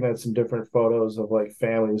was looking at some different photos of like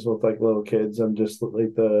families with like little kids and just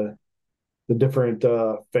like the different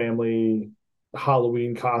family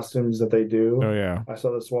Halloween costumes that they Oh, do. yeah. I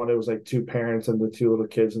saw this one. It was like two parents and the two little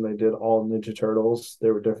kids, and they did all Ninja Turtles. They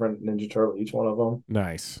were different Ninja Turtle, each one of them.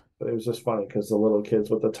 Nice. But it was just funny because the little kids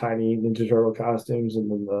with the tiny Ninja Turtle costumes, and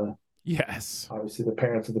then the Yes. obviously the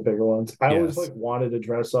parents with the bigger ones. I always Yes. like wanted to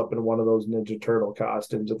dress up in one of those Ninja Turtle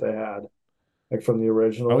costumes that they had, like from the Oh,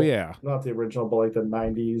 original, yeah. not the original, but like the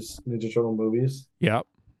 '90s Ninja Turtle movies. Yep.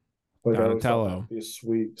 Like I always thought that Donatello. would be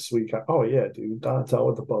a sweet. Oh yeah, dude, Donatello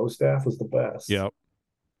with the bow staff was the best. Yep.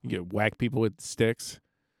 You get whack people with sticks.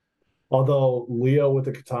 Although Leo with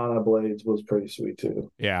the katana blades was pretty sweet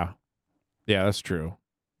too. Yeah. Yeah, that's true.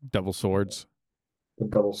 Double swords. The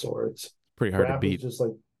double swords. Pretty hard to Raph was beat. just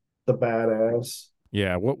like the badass,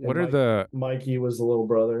 Yeah. What and are the Mikey was the little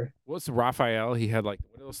brother. what's Raphael? He had like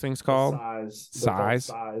what are those things The called? size. They're called Size.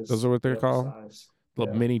 Those size. are what they're Yep, called. size.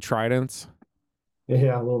 Little Yeah. mini tridents.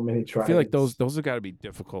 Yeah, little mini I feel like those tridents those have got to be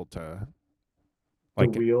difficult to to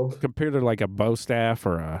like wield. compared to like a bow staff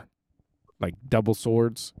or a like double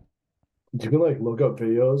swords. You can like look up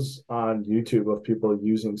videos on YouTube of people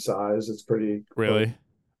using size. It's pretty like Really?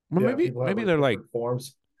 Well, yeah, maybe people have maybe like they're like different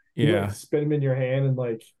forms. You like yeah. spin them in your hand and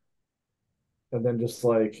like and then just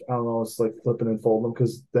like I don't know, it's like flipping and folding them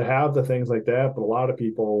because they have the things like that. But a lot of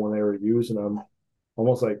people when they were using them,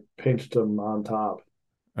 almost like pinched them on top.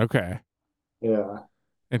 Okay. Yeah,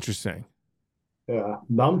 Interesting. yeah.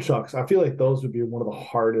 Nunchucks. I feel like those would be one of the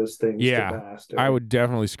hardest things to Yeah. I master. would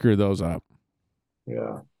definitely screw those up.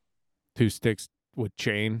 Yeah, Two sticks with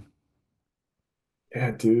chain.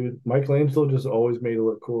 yeah, dude. Michelangelo just always made it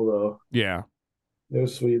look cool though. Yeah. It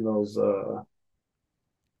was sweet in those in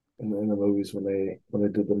the movies when they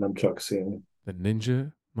did the nunchuck scene. The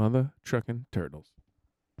Ninja Mother Trucking Turtles.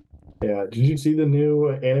 Yeah. Did you see the new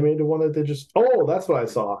animated one that they just? Oh, that's what I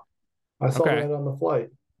saw. I saw Okay. that on the flight.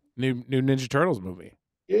 New Ninja Turtles movie.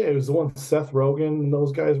 Yeah, it was the one Seth Rogen and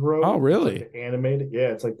those guys Oh, wrote. It's really? like animated. Yeah,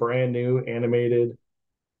 it's like brand new animated.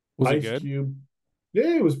 Was it Ice good? Cube.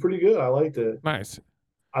 Yeah, it was pretty good. I liked it. Nice.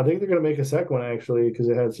 I think they're gonna make a second one actually because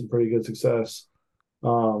it had some pretty good success.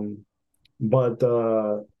 Um, but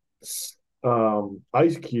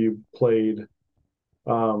Ice Cube played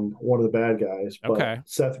one of the bad guys, but Okay.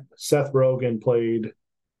 Seth Rogen played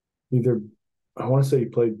either I want to say he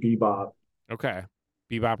played Bebop. Okay.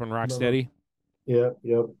 Bebop and Remember? Rocksteady. Yep,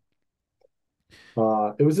 yep.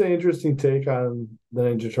 It was an interesting take on the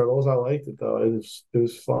Ninja Turtles. I liked it though. It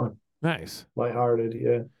was fun, Nice. lighthearted.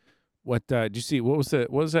 Yeah. What did you see? What was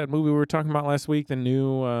that movie we were talking about last week? The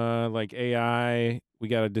new like AI. We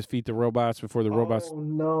got to defeat the robots before the robots. Oh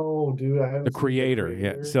no, dude, I The haven't seen the creator. Yeah.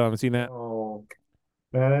 creator. Still haven't seen that. Oh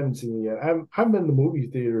man, I haven't seen it yet. I haven't been to movie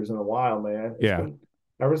theaters in a while, man. It's Yeah. been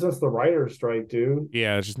ever since the writer's strike, dude.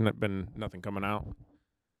 Yeah. It's just been nothing coming out.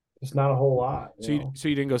 It's not a whole lot, you So know.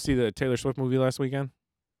 you didn't go see the Taylor Swift movie last weekend?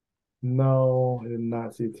 No, I did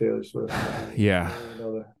not see Taylor Swift movie. Yeah. I don't even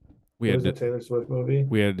know that. We What had is a Taylor Swift movie?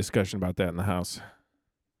 we had a discussion about that in the house.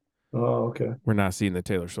 Oh, okay. We're not seeing the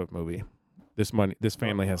Taylor Swift movie. This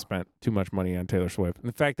family has Oh, spent too much money on Taylor Swift. And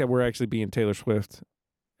the fact that we're actually being Taylor Swift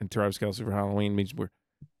and Travis Kelce for Halloween means we're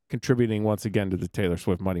contributing once again to the Taylor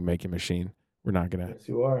Swift money making machine. We're not gonna yes,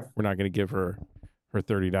 you are. give her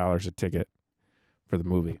 $30 a ticket for the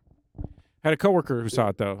movie. Had a coworker who saw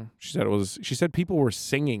it though. She said people were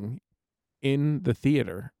singing in the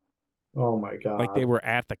theater Oh my like they God. were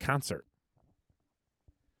at the concert,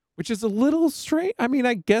 which is a little strange. I mean,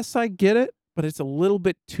 I guess I get it, but it's a little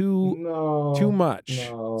bit too No, much. It's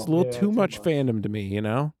a no, little yeah, too too much much. fandom to me, you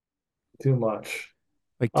know? Too much.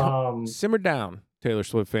 Like Um, simmer down, Taylor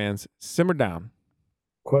Swift fans. Simmer down.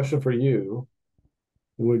 question for you.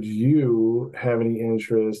 Would you have any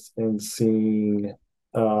interest in seeing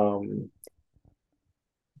um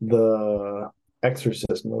the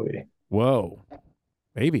Exorcist movie? Whoa.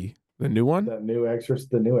 Maybe. The new one? The new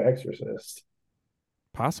Exorcist.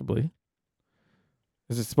 Possibly.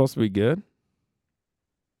 Is it supposed to be good?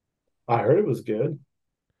 I heard it was good.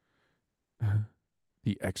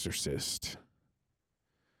 The Exorcist.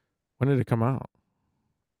 When did it come out?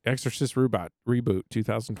 Exorcist reboot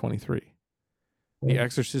 2023. The Yeah.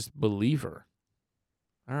 Exorcist Believer.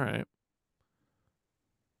 All right.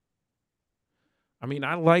 I mean,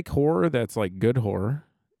 I like horror that's like good horror.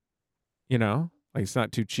 You know, like it's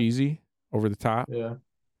not too cheesy, over the top. Yeah.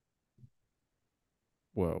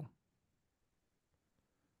 Whoa.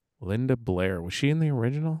 Linda Blair. Was she in the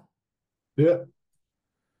original? Yeah.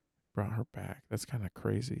 Brought her back. That's kind of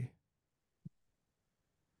crazy.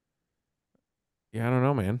 Yeah, I don't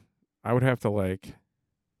know, man. I would have to like.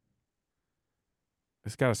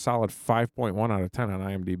 It's got a solid 5.1 out of 10 on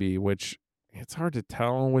IMDb, which it's hard to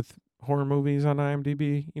tell with horror movies on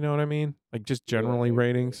IMDb. You know what I mean? Like just Yeah, I generally agree.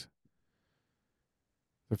 ratings.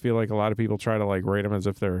 I feel like a lot of people try to like rate them as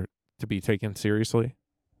if they're to be taken seriously,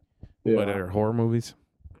 but Yeah. they're horror movies.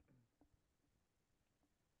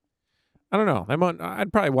 I don't know.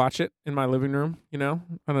 I'd probably watch it in my living room, you know,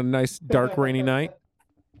 on a nice dark rainy night.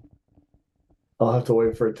 I'll have to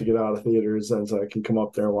wait for it to get out of theaters and so I can come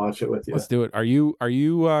up there and watch it with you. Let's do it. Are you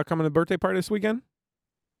coming to the birthday party this weekend?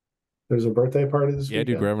 There's a birthday party this Yeah,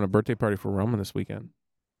 dude, we're weekend. having a birthday party for Roman this weekend.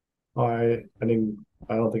 I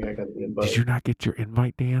don't think I got the Did invite. you not get your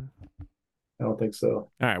invite, Dan? I don't think so.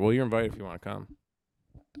 All right, well, you're invited if you want to come.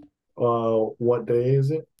 What day is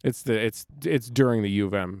it? It's during the U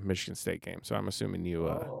of M Michigan State game, so I'm assuming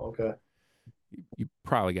Oh, okay. you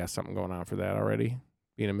probably got something going on for that already,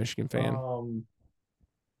 being a Michigan fan.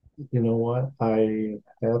 You know what? I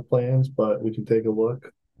have plans, but we can take a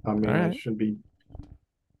look. I All mean, I right, should be.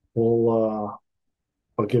 We'll.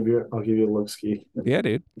 I'll give you a look ski. yeah,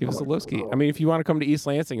 dude, give us a looski. I mean, if you want to come to East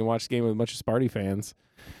Lansing and watch the game with a bunch of Sparty fans,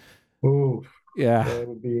 Ooh, yeah, that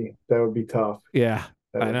would be tough. yeah,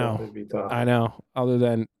 That I would know, definitely be tough. I know. Other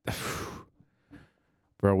than,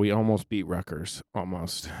 bro, we almost beat Rutgers,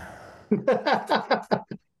 almost.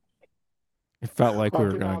 It felt like we I we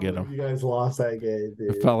were gonna cannot get believe them. you guys lost that game,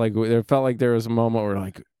 It dude. felt like there was a moment where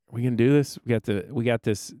like we can do this. We got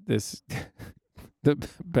this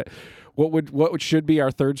but what should be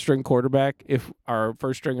our third string quarterback if our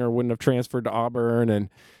first stringer wouldn't have transferred to Auburn, and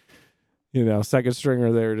second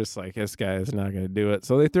stringer, they were just like, this guy is not going to do it,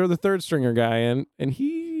 so they throw the third stringer guy in, and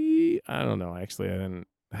I don't know, actually I didn't.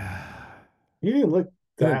 You didn't look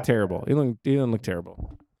He looked that terrible. bad. He didn't look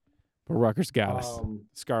terrible, but Rutgers got us. Um,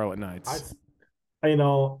 Scarlet I, Knights. you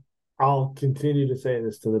know, I'll continue to say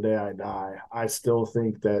this to the day I die. I still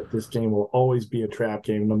think that this game will always be a trap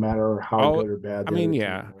game, no matter how Oh, good or bad I the mean, other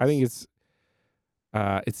yeah, team I think is.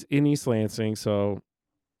 it's in East Lansing, so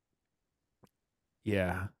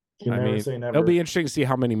yeah. You I never mean, say it'll be never. interesting to see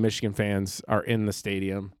how many Michigan fans are in the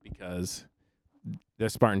stadium because the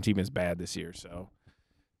Spartan team is bad this year. So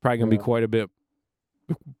probably gonna be Yeah.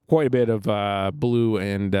 quite a bit of blue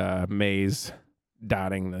and maize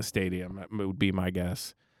dotting the stadium. That would be my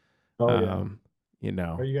guess. Oh yeah. Um, you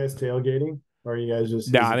know, Are you guys tailgating? Or are you guys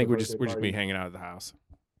just? no, Is I it the think birthday we're just be party? hanging out at the house.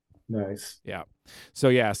 Nice. Yeah. So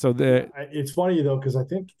yeah. So Yeah, the it's funny though because I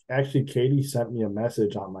think actually Katie sent me a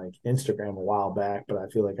message on like Instagram a while back, but I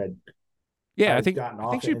feel like yeah, I'd gotten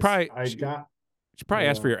I think off it. And I got she probably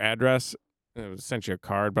asked yeah. for your address. Sent you a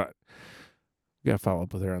card, but you gotta follow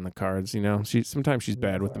up with her on the cards. Sometimes she's No,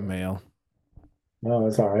 bad it's with all the right. mail. No,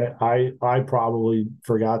 it's all right. I probably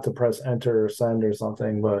forgot to press enter or send or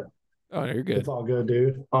something, but Oh, no, you're it's good. all good,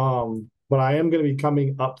 dude. But I am going to be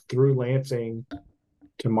coming up through Lansing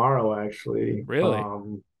tomorrow, actually. Really?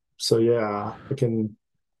 So yeah, I can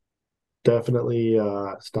definitely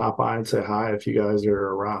stop by and say hi if you guys are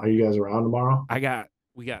around. Are you guys around tomorrow?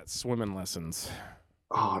 We got swimming lessons.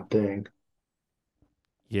 Oh, dang.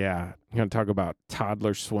 Yeah, you're gonna talk about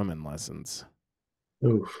toddler swimming lessons.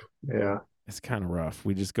 Oof. Yeah. It's kind of rough.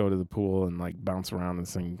 We just go to the pool and like bounce around and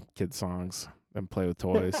sing kid songs and play with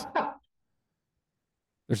toys.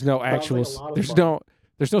 There's no Sounds like actual. a lot of fun.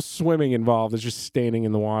 There's no swimming involved. It's just standing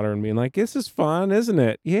in the water and being like, "This is fun, isn't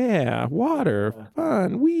it? Yeah, water, Yeah. fun.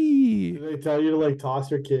 Do Wee." they tell you to like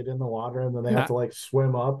toss your kid in the water and then they have Not to like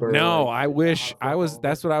swim up or No, like I figure out how wish to I flip was.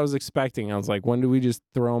 That's over? what I was expecting. I was like, when do we just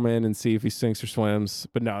throw him in and see if he sinks or swims?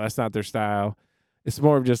 But no, that's not their style. It's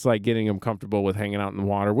more of just like getting him comfortable with hanging out in the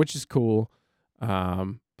water, which is cool.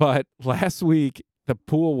 But last week the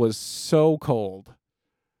pool was so cold.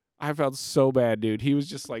 I felt so bad, dude. He was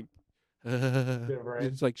just like,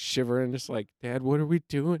 Different. just like shivering, just like, Dad, what are we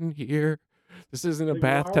doing here? This isn't a Like, why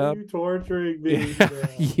are bathtub. you torturing me? Yeah,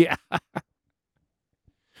 Yeah. yeah.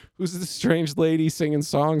 Who's this strange lady singing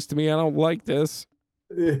songs to me? I don't like this.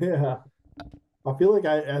 Yeah.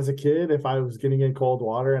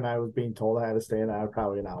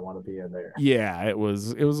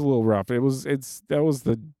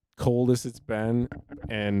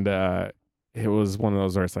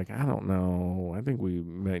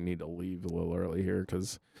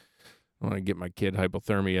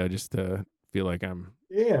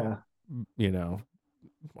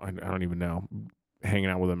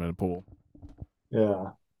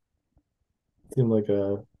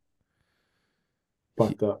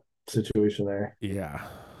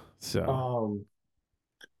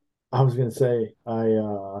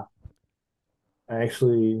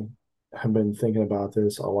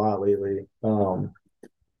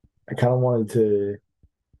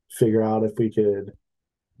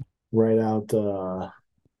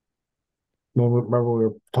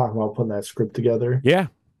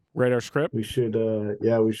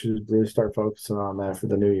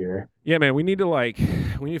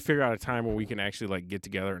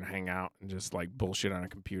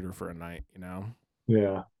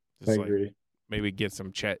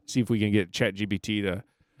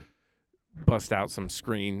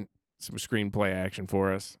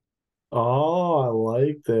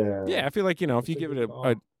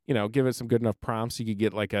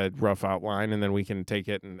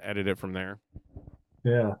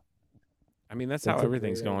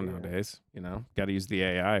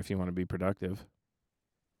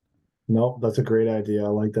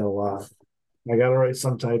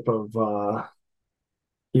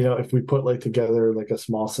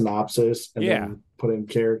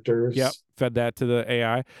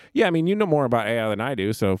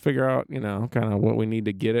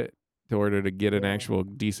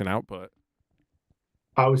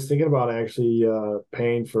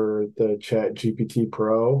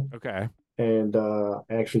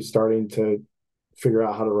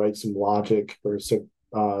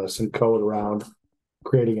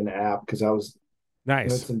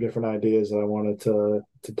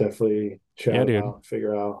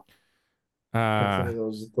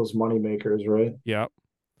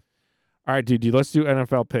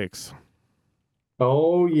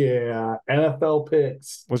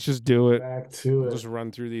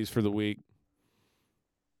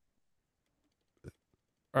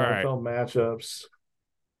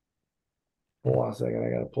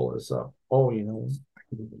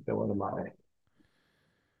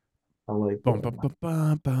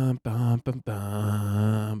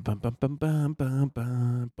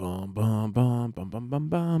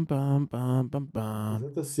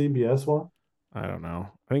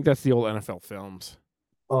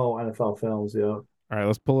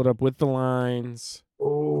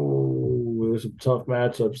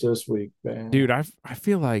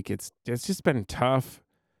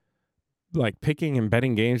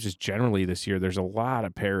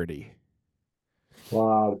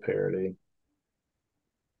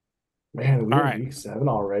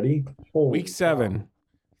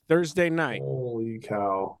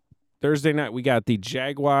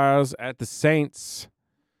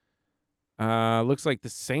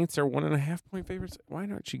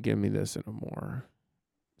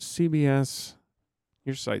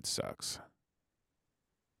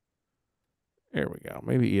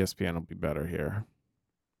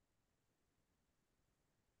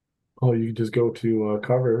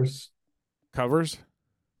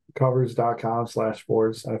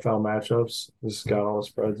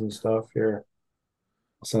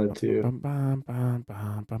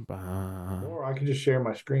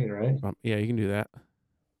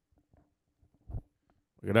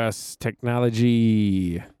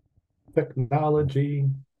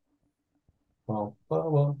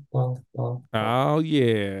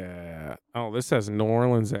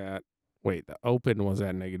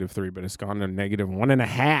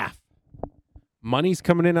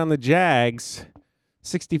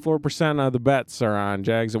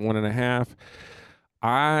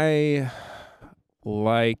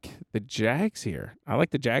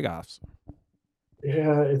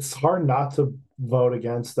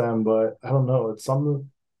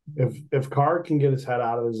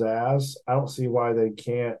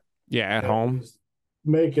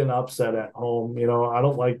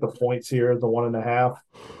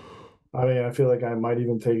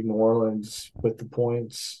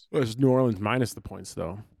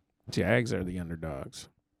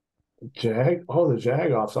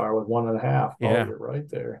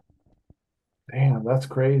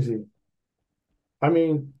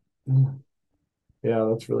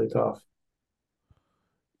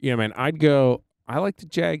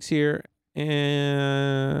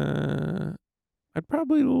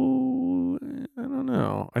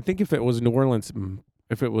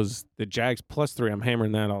 If it was the Jags +3, I'm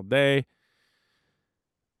hammering that all day.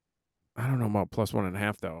 I don't know about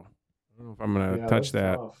 +1.5 though. I don't know if I'm gonna Yeah, touch that's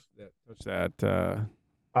that. tough. Touch that.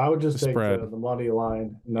 I would The just take spread. the money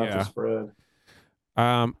line, not the Yeah. spread.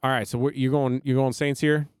 All right. So you're going Saints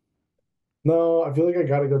here. No, I feel like I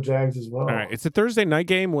got to go Jags as All right. well. It's a Thursday night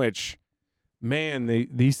game, which, man,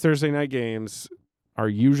 these Thursday night games are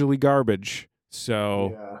usually garbage. So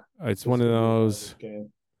Yeah, it's it's one of gonna be a those. garbage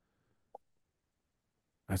game.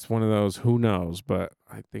 That's one of those. Who knows? But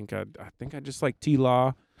I think I just like T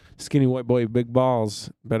Law, skinny white boy, big balls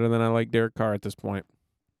better than I like Derek Carr at this point.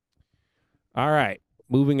 All right,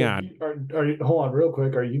 moving If on, you are you hold on real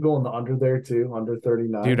quick? Are you going the under there too? Under dude.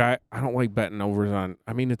 39? I don't like betting overs on.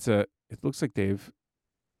 I mean, it looks like they've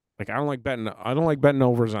like I don't like betting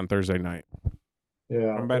overs on Thursday night.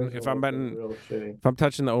 Yeah, those If one I'm look betting real shitty. if I'm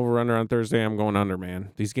touching the over under on Thursday, I'm going under,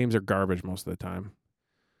 man. These games are garbage most of the time.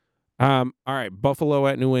 All right, Buffalo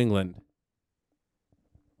at New England.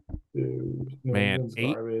 Dude, New Man, England's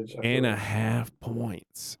eight garbage. I and feel a like, half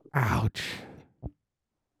points. Ouch.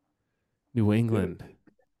 New dude, England.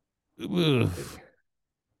 Ugh.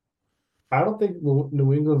 I don't think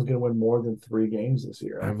New England's going to win more than 3 games this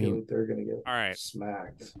year. I I feel mean, like they're going to get all right.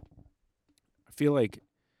 smacked. I feel like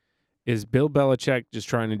is Bill Belichick just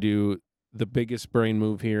trying to do the biggest brain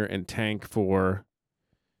move here and tank for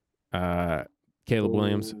Caleb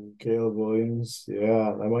Williams? Oh, Caleb Williams.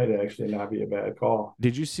 Yeah, that might actually not be a bad call.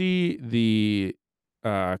 Did you see the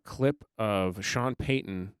clip of Sean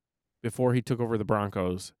Payton before he took over the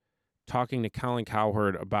Broncos talking to Colin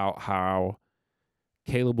Cowherd about how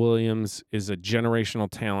Caleb Williams is a generational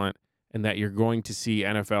talent and that you're going to see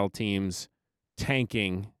NFL teams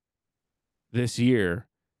tanking this year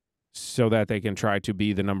so that they can try to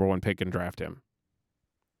be the number one pick and draft him?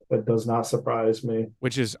 That does not surprise me.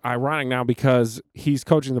 Which is ironic now because he's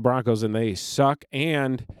coaching the Broncos and they suck.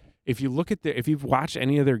 And if you've watched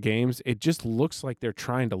any of their games, it just looks like they're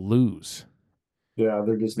trying to lose. Yeah,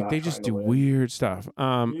 they're just Like not they just trying to do win. weird stuff.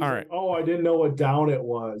 All He's right. like, oh, I didn't know what down it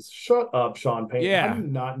was. Shut up, Sean Payton. How do Yeah.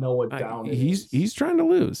 you not know what down it is? He's trying to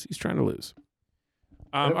lose. He's trying to lose.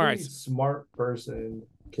 All Every right. smart person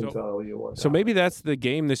can So tell you what so down maybe it that's is. the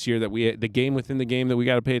game this year the game within the game that we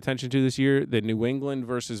got to pay attention to this year, the New England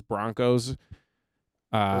versus Broncos.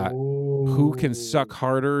 Who can suck Oh,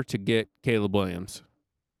 harder to get Caleb Williams?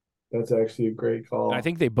 that's actually a great And I call.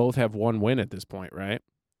 think they both have one win at this point, right?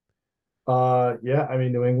 Yeah, I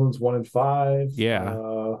mean New England's 1-5. Yeah.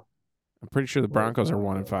 I'm pretty sure the What are the Broncos are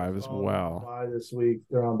 1-5 Broncos? as Oh, they're on well. bye this week.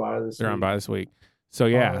 They're on bye this They're on week. bye this week. So Oh,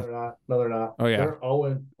 no, yeah. they're not. No, they're not. Oh yeah. They're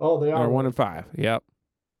 0. Oh, they They're are 1-5. 1-5. Yep.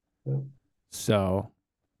 Yeah. So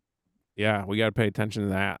yeah, we got to pay attention to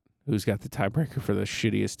that. Who's got the tiebreaker for the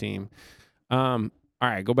shittiest team? All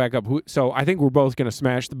right, go back up. So I think we're both going to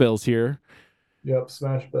smash the Bills here. Yep,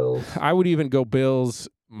 smash Bills. I would even go Bills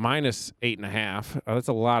 -8.5. That's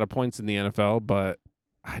a lot of points in the NFL, but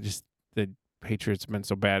the Patriots have been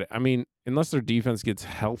so bad. I mean, unless their defense gets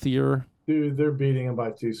healthier. Dude, they're beating them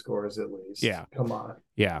by 2 scores at least. Yeah. Come on.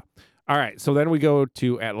 Yeah. All right. So then we go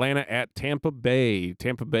to Atlanta at Tampa Bay.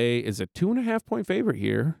 Tampa Bay is a 2.5-point favorite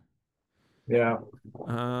here. Yeah.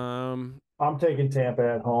 I'm taking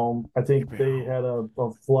Tampa at home. I think they had a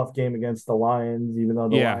fluff game against the Lions, even though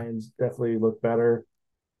the Lions definitely look better.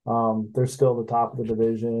 They're still the top of the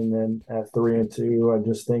division, and at 3-2, I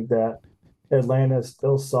just think that Atlanta is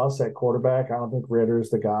still sus at quarterback. I don't think Ritter's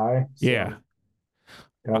the guy. So Yeah.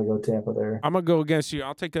 gotta go Tampa there. I'm gonna go against you.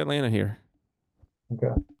 I'll take Atlanta here.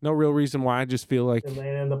 Okay. No real reason why. I just feel like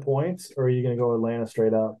Atlanta in the points, or are you gonna go Atlanta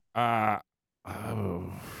straight up? I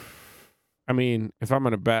mean, if I'm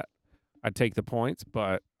gonna bet, I'd take the points,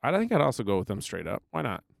 but I think I'd also go with them straight up. Why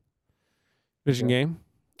not? Vision game.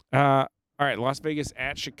 All right, Las Vegas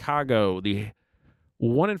at Chicago. The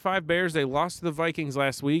 1-5 Bears, they lost to the Vikings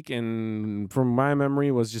last week, and from my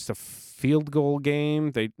memory was just a field goal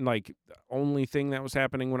game. The only thing that was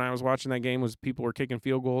happening when I was watching that game was people were kicking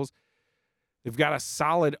field goals. They've got a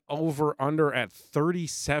solid over-under at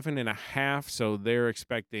 37.5, so they're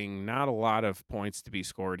expecting not a lot of points to be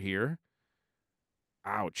scored here.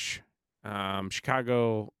 Ouch.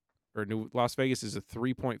 Chicago or Las Vegas is a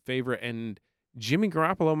 3-point favorite, and Jimmy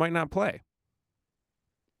Garoppolo might not play.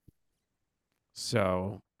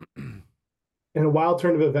 So, in a wild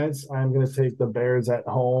turn of events, I'm going to take the Bears at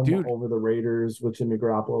home over the Raiders with Jimmy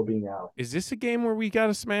Garoppolo being out. Is this a game where we got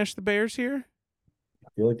to smash the Bears here? I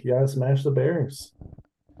feel like you got to smash the Bears.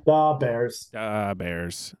 The Bears.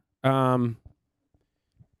 Bears.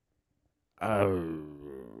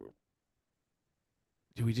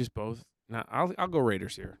 Do we just both? No, I'll go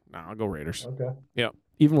Raiders here. No, I'll go Raiders. Okay. Yeah,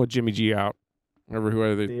 even with Jimmy G out, whoever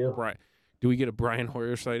Deal. right. Do we get a Brian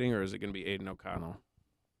Hoyer sighting, or is it going to be Aiden O'Connell?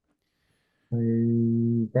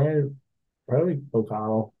 Probably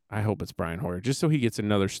O'Connell. I hope it's Brian Hoyer, just so he gets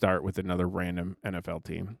another start with another random NFL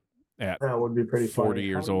team at That would be pretty 40 funny.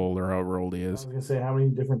 years old or however old he I is. was gonna say, how many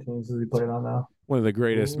different teams has he played on now? One of the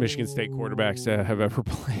greatest Michigan State quarterbacks to have Ooh. ever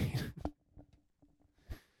played.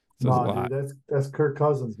 Says a Nah, dude, lot. that's Kirk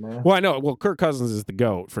Cousins, man. Well, I know. Well, Kirk Cousins is the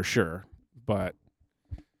GOAT for sure, but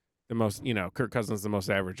the most, Kirk Cousins is the most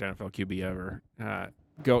average NFL QB ever.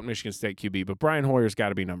 GOAT Michigan State QB, but Brian Hoyer's got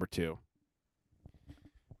to be number 2,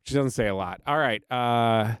 which doesn't say a lot. All right.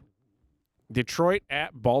 Detroit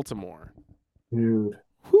at Baltimore. Dude.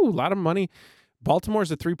 Whew, a lot of money.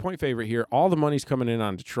 Baltimore's a 3-point favorite here. All the money's coming in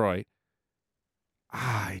on Detroit.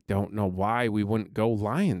 I don't know why we wouldn't go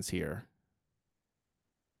Lions here.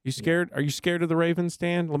 You scared? Are you scared of the Ravens,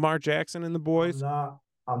 Dan? Lamar Jackson and the boys?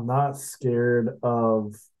 I'm not scared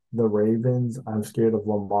of the Ravens. I'm scared of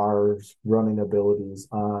Lamar's running abilities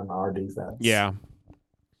on our defense. Yeah.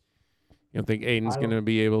 You don't think Aiden's going to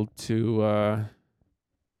be able to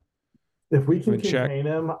if we can check? contain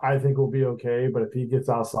him, I think we'll be okay. But if he gets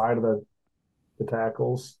outside of the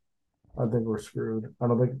tackles, I think we're screwed. I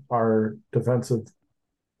don't think our defensive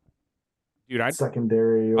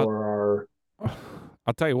secondary or our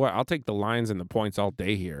I'll tell you what, I'll take the Lions and the points all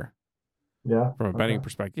day here. Yeah. From a betting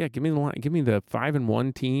perspective. Yeah, give me the line. Give me the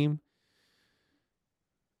 5-1 team.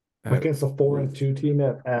 Against a 4-2 team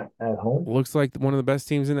at home. Looks like one of the best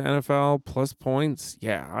teams in the NFL plus points.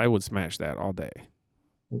 Yeah, I would smash that all day.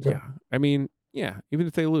 Okay. Yeah. I mean, yeah, even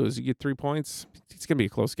if they lose, you get 3 points. It's gonna be a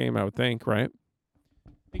close game, I would think, right?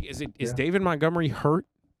 Is David Montgomery hurt?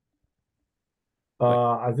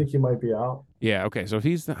 I think he might be out. Yeah, okay. So if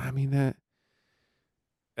he's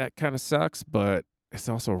that kind of sucks, but it's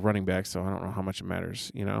also a running back, so I don't know how much it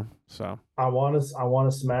matters, So I want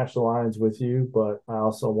to smash the Lions with you, but I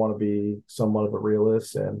also want to be somewhat of a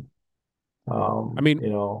realist. And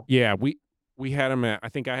yeah, we had him at. I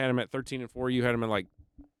think I had him at 13-4. You had him at like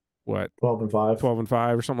what 12-5,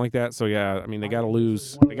 12-5 or something like that. So yeah, I mean they got to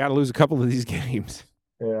lose. They got to lose a couple of these games.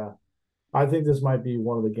 Yeah, I think this might be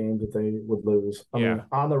one of the games that they would lose. I mean,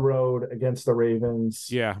 on the road against the Ravens.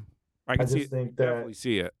 Yeah, I just think that definitely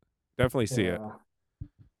see it. Definitely see it.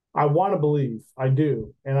 I want to believe. I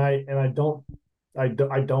do, and I don't,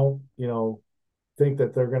 think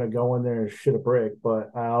that they're going to go in there and shit a brick.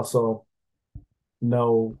 But I also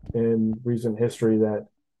know in recent history that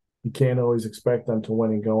you can't always expect them to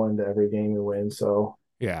win and go into every game and win. So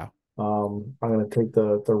yeah, I'm going to take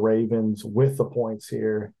the Ravens with the points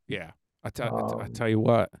here. Yeah, I tell you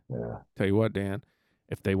what. Yeah, tell you what, Dan.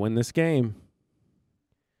 If they win this game,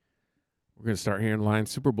 we're going to start hearing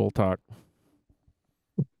Lions Super Bowl talk.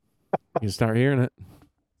 You start hearing it.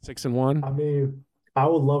 6-1. I mean, I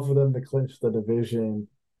would love for them to clinch the division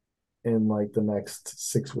in like the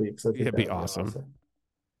next 6 weeks. I think it'd be awesome.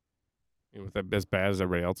 With that, as bad as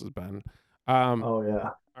everybody else has been. Oh yeah.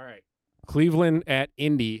 All right. Cleveland at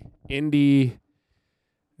Indy. Indy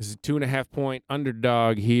is a 2.5-point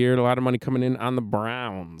underdog here. A lot of money coming in on the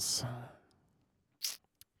Browns. How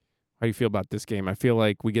do you feel about this game? I feel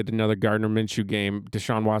like we get another Gardner Minshew game.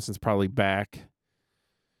 Deshaun Watson's probably back.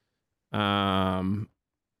 Another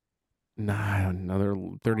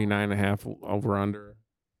 39.5 over under.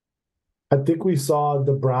 I think we saw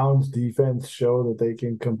the Browns defense show that they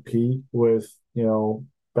can compete with,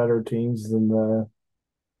 better teams than the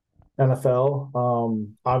NFL.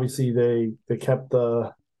 Obviously they kept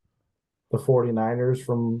the 49ers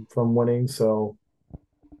from winning, so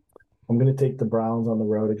I'm going to take the Browns on the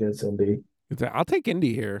road against Indy. I'll take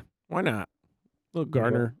Indy here. Why not? Little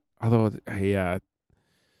Gardner. Yeah. Although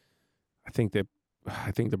I think the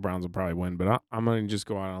Browns will probably win, but I'm going to just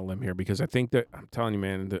go out on a limb here because I think that I'm telling you,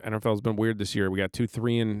 man, the NFL's been weird this year. We got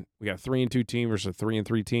 3-2 team versus a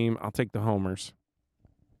 3-3 team. I'll take the homers.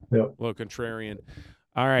 Yep. A little contrarian.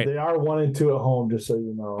 All right. They are 1-2 at home, just so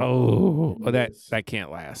you know. Oh, that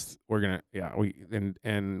can't last. We're gonna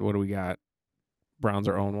and what do we got? Browns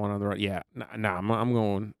are 0-1 on the road. Yeah, I'm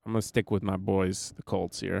gonna stick with my boys, the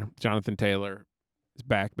Colts here. Jonathan Taylor is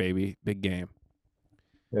back, baby. Big game.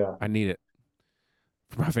 Yeah, I need it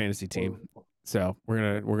for my fantasy team. So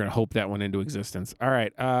we're gonna hope that one into existence. All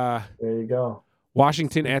right. There you go.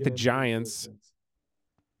 Washington at the Giants.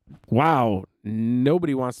 Wow,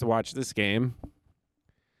 nobody wants to watch this game.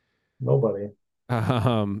 Nobody.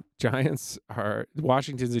 Giants are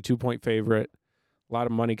Washington's a 2-point favorite. A lot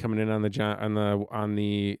of money coming in on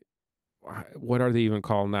the what are they even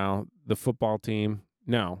called now? The football team?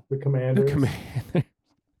 No, the Commanders. The Commanders.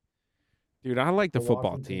 Dude, I like the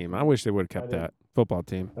football team. I wish they would have kept that football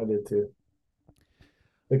team. I did too.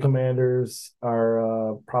 The Commanders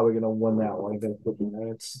are probably going to win that one against the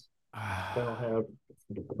Giants. They don't have.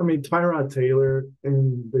 I mean, Tyrod Taylor,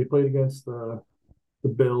 and they played against the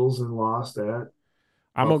Bills and lost at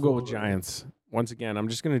I'm gonna go with Buffalo. Right? Giants once again. I'm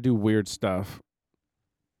just gonna do weird stuff.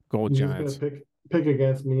 Go with You're just going to Giants. pick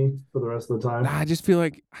against me for the rest of the Nah, time. I just feel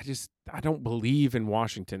like I don't believe in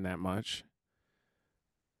Washington that much.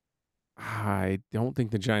 I don't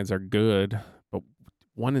think the Giants are good, but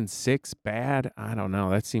 1-6 bad. I don't know.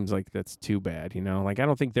 That seems like that's too bad. Like I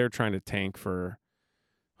don't think they're trying to tank for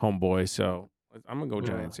homeboy. So I'm gonna go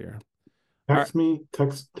Yeah. Giants here. All right,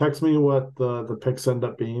 Text me what the picks end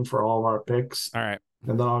up being for all of our picks, all right,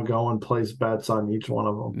 and then I'll go and place bets on each one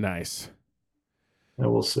of them, nice.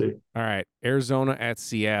 and we'll see. All right, Arizona at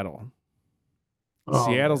Seattle. Oh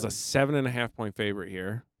Seattle's a man, 7.5 point favorite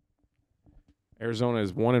here. Arizona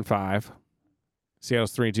is 1-5.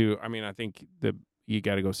 Seattle's 3-2. I mean, I think you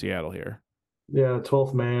got to go Seattle here. yeah,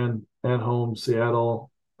 12th man at home,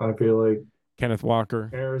 Seattle. I feel like Kenneth Walker,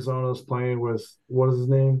 Arizona's playing with what is his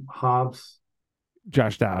name?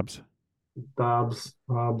 Josh Dobbs. Dobbs,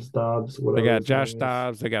 They whatever got his Josh name is.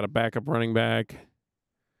 Dobbs. They got a backup running back.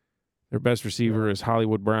 Their best receiver Yeah, is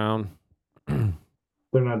Hollywood Brown. they're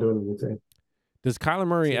not doing anything. Does Kyler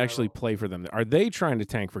Murray actually Seattle. play for them? Are they trying to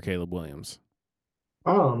tank for Caleb Williams?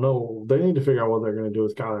 I don't know. They need to figure out what they're going to do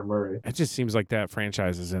with Kyler Murray. It just seems like that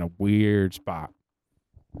franchise is in a weird spot.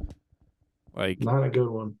 Like, Not a good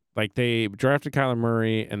one. like they drafted Kyler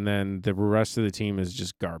Murray, and then the rest of the team is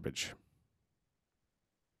just garbage.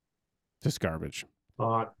 Just garbage.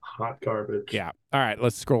 Hot garbage. Yeah. All right.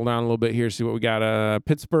 Let's scroll down a little bit here. See what we got.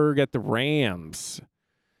 Pittsburgh at the Rams.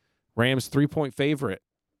 Rams 3-point favorite.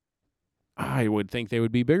 I would think they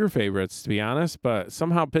would be bigger favorites, to be honest, but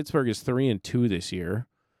somehow Pittsburgh is 3-2 this year.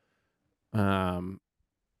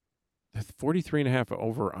 43.5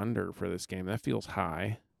 over under for this game. That feels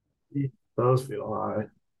high, It does feel high.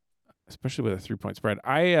 especially with a 3-point spread.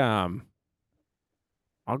 I'll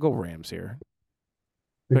go Rams here.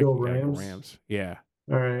 You But go you gotta go Rams. Rams. Yeah.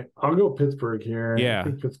 All right, I'll go Pittsburgh here. I Yeah.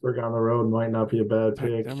 think Pittsburgh on the road might not be a bad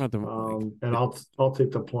pick. I'm about to, like, And I'll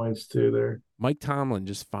take the points too there. Mike Tomlin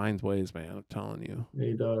just finds ways, man. I'm telling you.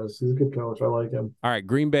 He does. He's a good coach. I like him. All right,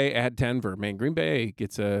 Green Bay at Denver. Man, Green Bay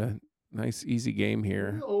gets a nice, easy game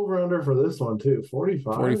here. Over under for this one too.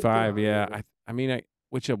 45. 45, God, yeah. man. I mean,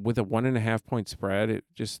 with a 1.5 point spread, it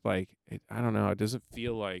just I don't know. It doesn't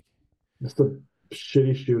feel like. Just a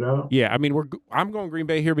shitty shootout. Yeah, I mean, I'm going Green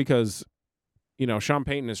Bay here because Sean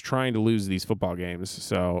Payton is trying to lose these football games,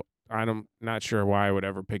 so I'm not sure why I would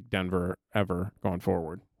ever pick Denver ever going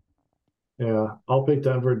forward. Yeah, I'll pick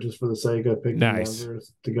Denver just for the sake of picking Nice. Denver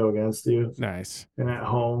to go against you. Nice. And at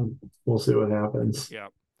home, we'll see what happens. Yeah.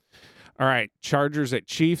 All right, Chargers at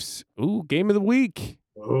Chiefs. Ooh, game of the week.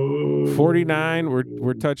 Oh, 49.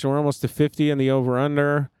 We're touching. We're almost to 50 on the over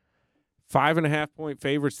under. 5.5 point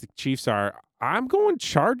favorites. The Chiefs are. I'm going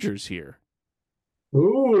Chargers here.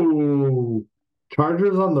 ooh,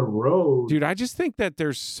 Chargers on the road. Dude, I just think that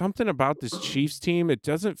there's something about this Chiefs team. It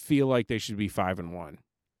doesn't feel like they should be 5-1.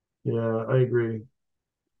 Yeah, I agree.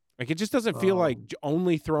 Like it just doesn't feel like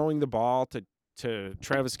only throwing the ball to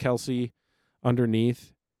Travis Kelce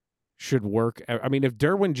underneath should work. I mean, if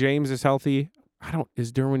Derwin James is healthy,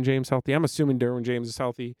 is Derwin James healthy? I'm assuming Derwin James is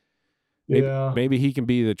healthy. Maybe he can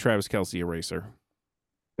be the Travis Kelce eraser.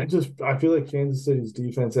 I feel like Kansas City's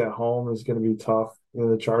defense at home is going to be tough.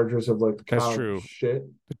 The Chargers have looked That's kind true. of shit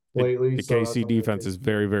lately. The KC defense is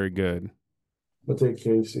very, very good. I'll take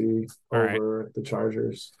KC over the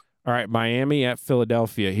Chargers. All right, Miami at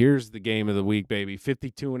Philadelphia. Here's the game of the week, baby.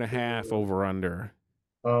 52.5 over under.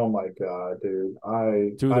 Oh my god, dude!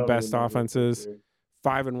 Two of the best offenses.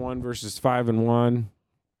 5-1 versus 5-1.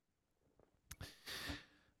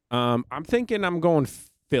 I'm thinking I'm going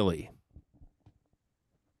Philly.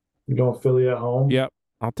 You going Philly at home? Yep,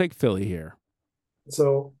 I'll take Philly here.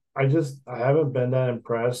 So I haven't been that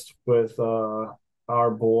impressed with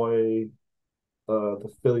our boy,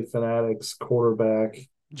 the Philly Fanatics quarterback,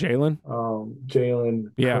 Jalen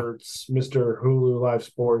Hurts, Mr. Hulu Live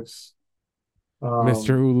Sports,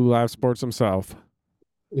 Mr. Hulu Live Sports himself.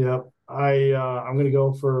 Yep. I'm going to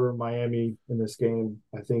go for Miami in this game.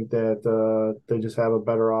 I think that they just have a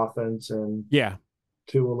better offense, and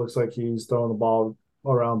Tua looks like he's throwing the ball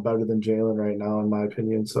around better than Jalen right now, in my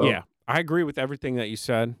opinion. So yeah, I agree with everything that you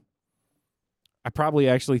said. I probably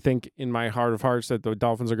actually think in my heart of hearts that the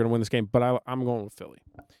Dolphins are going to win this game, but I'm going with Philly.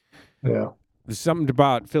 Yeah. There's something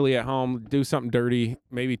about Philly at home. Do something dirty.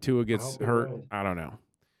 Maybe Tua gets hurt. Right. I don't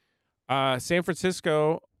know. San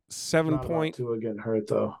Francisco, 7 point. Tua getting hurt,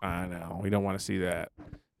 though. I know. We don't want to see that.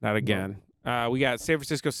 Not again. We got San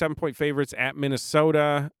Francisco 7-point favorites at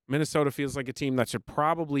Minnesota. Minnesota feels like a team that should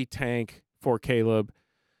probably tank for Caleb.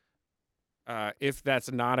 If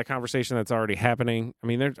that's not a conversation that's already happening, I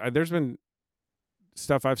mean, there's been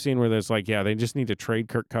stuff I've seen where there's like, yeah, they just need to trade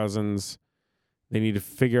Kirk Cousins. They need to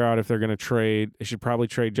figure out if they're going to trade. They should probably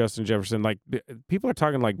trade Justin Jefferson. Like people are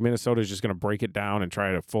talking like Minnesota's just going to break it down and try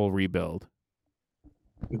a full rebuild.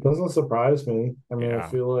 It doesn't surprise me. I mean, I Yeah,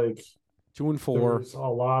 feel like 2-4. there's a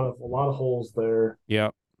lot of holes there.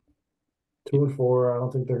 Yep. 2-4. I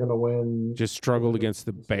don't think they're going to win. Just struggled against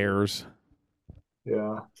the Bears.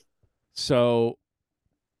 Yeah. So,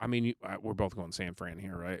 I mean, we're both going San Fran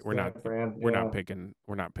here, right? We're not. We're not Yeah. picking.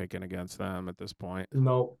 We're not picking against them at this point.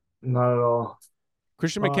 Nope, not at all. Is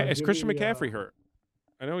Give Christian me. McCaffrey hurt?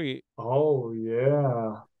 I know he Oh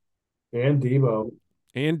yeah, and Debo.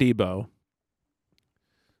 and Debo.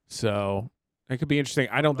 So it could be interesting.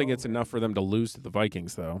 I don't think it's enough for them to lose to the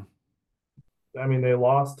Vikings, though. I mean, they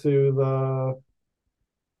lost the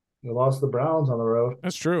Browns on the road.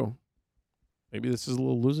 That's true. Maybe this is a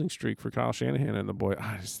little losing streak for Kyle Shanahan and the boy.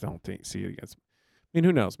 I just don't see it against. I mean,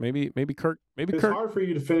 who knows? Maybe Kirk. It's hard for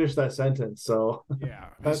you to finish that sentence, so Yeah,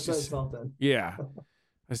 that says something. Yeah,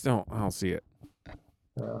 I don't see it.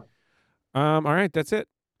 Yeah. All right, that's it.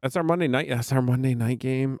 That's our Monday night. That's our Monday night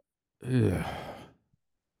game. Ugh.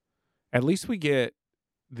 At least we get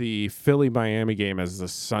the Philly Miami game as the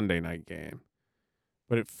Sunday night game.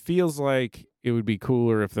 But it feels like it would be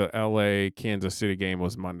cooler if the LA Kansas City game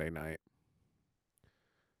was Monday night.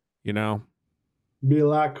 You know? Be a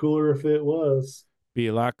lot cooler if it was. Be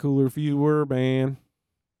a lot cooler if you were, man.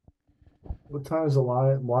 What time is the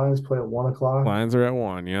Lions play at 1:00? Lions are at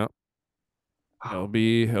 1, yep. It'll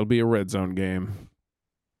be a red zone game.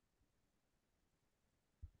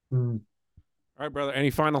 Hmm. All right, brother.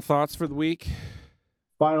 Any final thoughts for the week?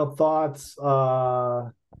 Final thoughts.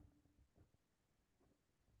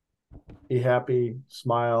 Be happy,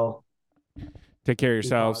 smile, Take care of be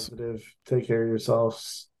yourselves. positive, take care of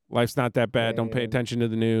yourselves. Life's not that bad. Don't pay attention to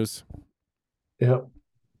the news. Yep.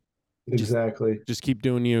 Exactly. Just keep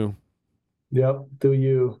doing you. Yep. Do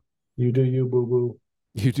you. You do you, boo boo.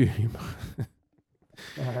 You do you.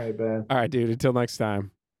 All right, man. All right, dude. Until next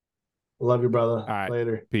time. Love you, brother. All right.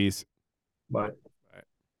 Later. Peace. Bye.